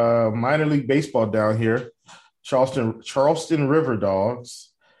have. Minor league baseball down here, Charleston River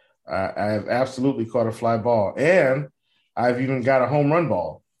Dogs. I have absolutely caught a fly ball, and I've even got a home run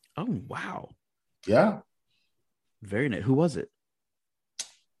ball. Oh, wow. Yeah. Very nice. Who was it?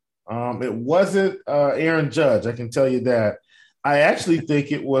 It wasn't Aaron Judge, I can tell you that. I actually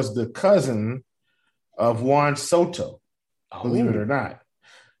think it was the cousin of Juan Soto. believe it or not,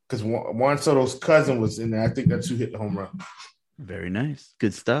 because Juan Soto's cousin was in there. I think that's who hit the home run. Very nice.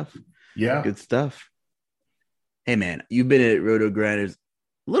 Good stuff. Yeah. Good stuff. Hey, man, you've been at Roto Grinders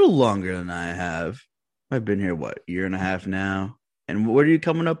a little longer than I have. I've been here, what, a year and a half now? And what are you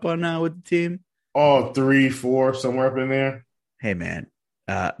coming up on now with the team? Oh, 3, 4, somewhere up in there. Hey, man,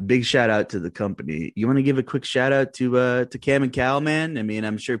 big shout out to the company. You want to give a quick shout out to Cam and Cal, man? I mean,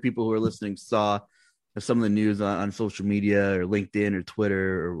 I'm sure people who are listening saw some of the news on social media or LinkedIn or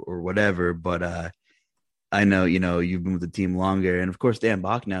Twitter or whatever, but I know, you've been with the team longer. And, of course, Dan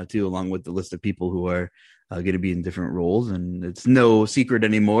Bach now, too, along with the list of people who are going to be in different roles. And it's no secret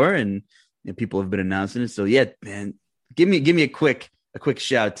anymore. And people have been announcing it. So, yeah, man, give me a quick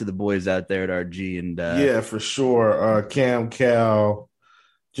shout to the boys out there at RG. And yeah, for sure. Cam, Cal,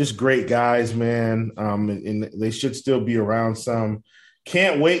 just great guys, man. And they should still be around some.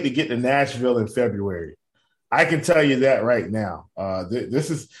 Can't wait to get to Nashville in February. I can tell you that right now. This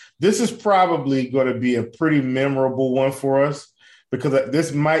is probably going to be a pretty memorable one for us, because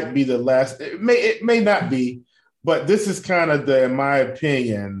this might be the last. It may not be, but this is kind of in my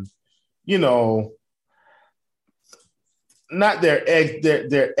opinion, not their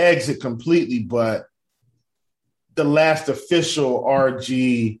exit completely, but the last official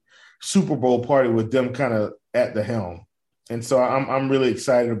RG Super Bowl party with them kind of at the helm. And so I'm really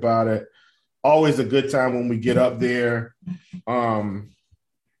excited about it. Always a good time when we get up there.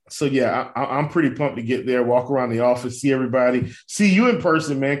 So yeah, I'm pretty pumped to get there, walk around the office, see everybody, see you in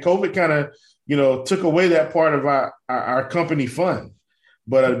person, man. COVID kind of, took away that part of our company fun,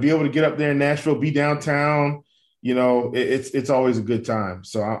 but to be able to get up there in Nashville, be downtown, it's always a good time.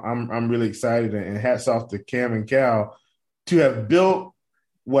 So I'm really excited, and hats off to Cam and Cal to have built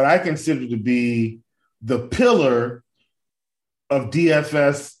what I consider to be the pillar of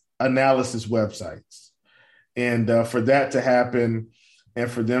DFS analysis websites. And for that to happen and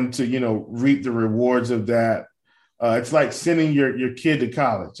for them to, reap the rewards of that, it's like sending your kid to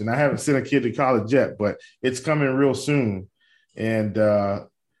college. And I haven't sent a kid to college yet, but it's coming real soon. And,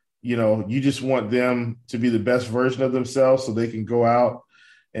 you just want them to be the best version of themselves so they can go out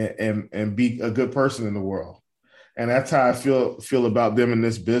and be a good person in the world. And that's how I feel about them in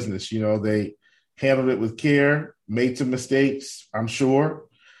this business. They handled it with care, made some mistakes, I'm sure.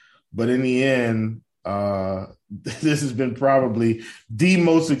 But in the end, this has been probably the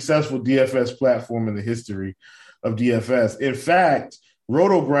most successful DFS platform in the history of DFS. In fact,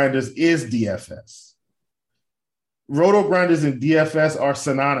 Roto Grinders is DFS. Roto Grinders and DFS are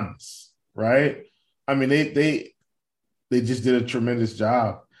synonymous, right? I mean, they just did a tremendous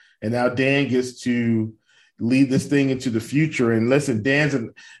job. And now Dan gets to lead this thing into the future. And listen,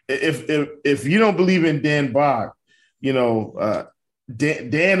 if you don't believe in Dan Bach,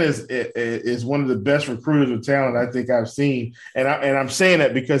 Dan is one of the best recruiters of talent I think I've seen, and I'm saying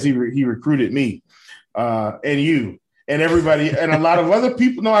that because he recruited me, and you and everybody and a lot of other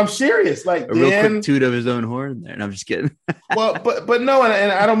people. No, I'm serious. Like a real quick toot of his own horn there. And I'm just kidding. Well, but no,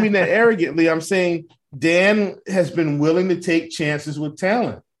 and I don't mean that arrogantly. I'm saying Dan has been willing to take chances with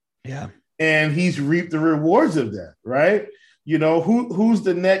talent. Yeah, and he's reaped the rewards of that. Right? Who's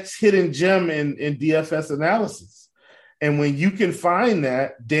the next hidden gem in DFS analysis? And when you can find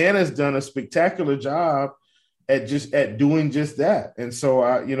that, Dan has done a spectacular job at doing just that. And so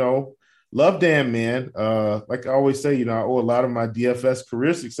I, love Dan, man. Like I always say, I owe a lot of my DFS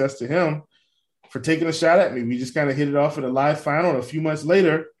career success to him for taking a shot at me. We just kind of hit it off at a live final. And a few months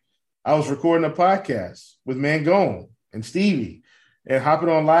later, I was recording a podcast with Mangone and Stevie and hopping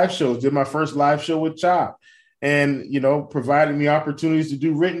on live shows. Did my first live show with Chop, and provided me opportunities to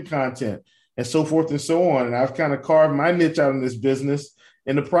do written content, and so forth and so on. And I've kind of carved my niche out in this business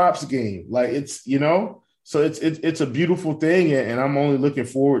in the props game. Like it's, so it's a beautiful thing. And I'm only looking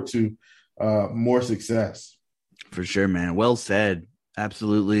forward to more success. For sure, man. Well said.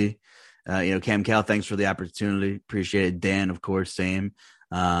 Absolutely. Cam Cal, thanks for the opportunity. Appreciate it. Dan, of course, same.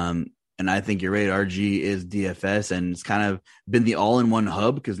 And I think you're right. RG is DFS, and it's kind of been the all-in-one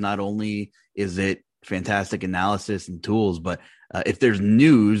hub, because not only is it fantastic analysis and tools, but if there's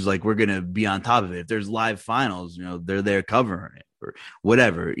news, like, we're going to be on top of it. If there's live finals, they're there covering it, or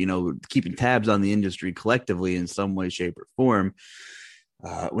whatever, keeping tabs on the industry collectively in some way, shape, or form.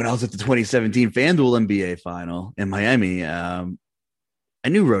 When I was at the 2017 FanDuel NBA final in Miami, I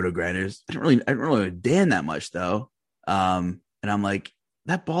knew Roto Grinders. I don't really know Dan that much, though. And I'm like,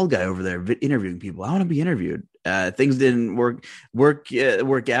 that bald guy over there interviewing people, I want to be interviewed. Things didn't work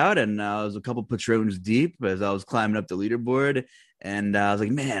out, and I was a couple patrons deep as I was climbing up the leaderboard, and I was like,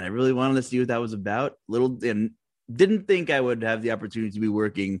 man, I really wanted to see what that was about. And didn't think I would have the opportunity to be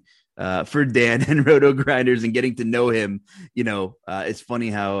working for Dan and Roto Grinders and getting to know him. It's funny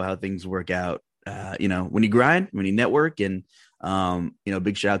how things work out. When you grind, when you network, and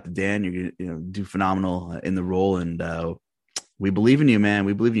big shout out to Dan. You're gonna do phenomenal in the role, and we believe in you, man.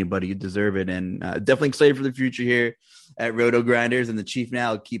 We believe in you, buddy. You deserve it, and definitely excited for the future here at Roto Grinders. And the Chief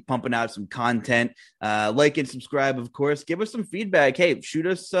now keep pumping out some content. Like and subscribe, of course. Give us some feedback. Hey, shoot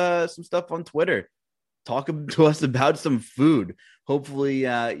us some stuff on Twitter. Talk to us about some food. Hopefully,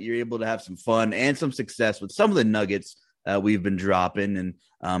 you're able to have some fun and some success with some of the nuggets we've been dropping.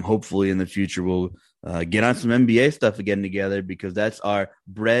 And hopefully in the future, we'll get on some NBA stuff again together, because that's our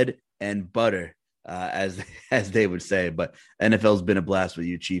bread and butter, as they would say. But NFL's been a blast with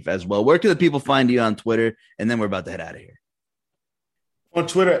you, Chief, as well. Where can the people find you on Twitter? And then we're about to head out of here. On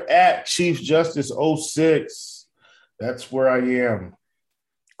Twitter, at Chief Justice 06. That's where I am.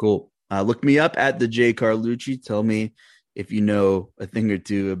 Cool. Look me up at the J Carlucci. Tell me if you know a thing or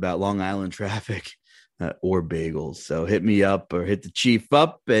two about Long Island traffic or bagels. So hit me up or hit the Chief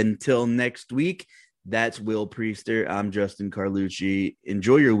up. Until next week, that's Will Priester. I'm Justin Carlucci.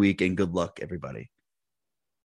 Enjoy your week and good luck, everybody.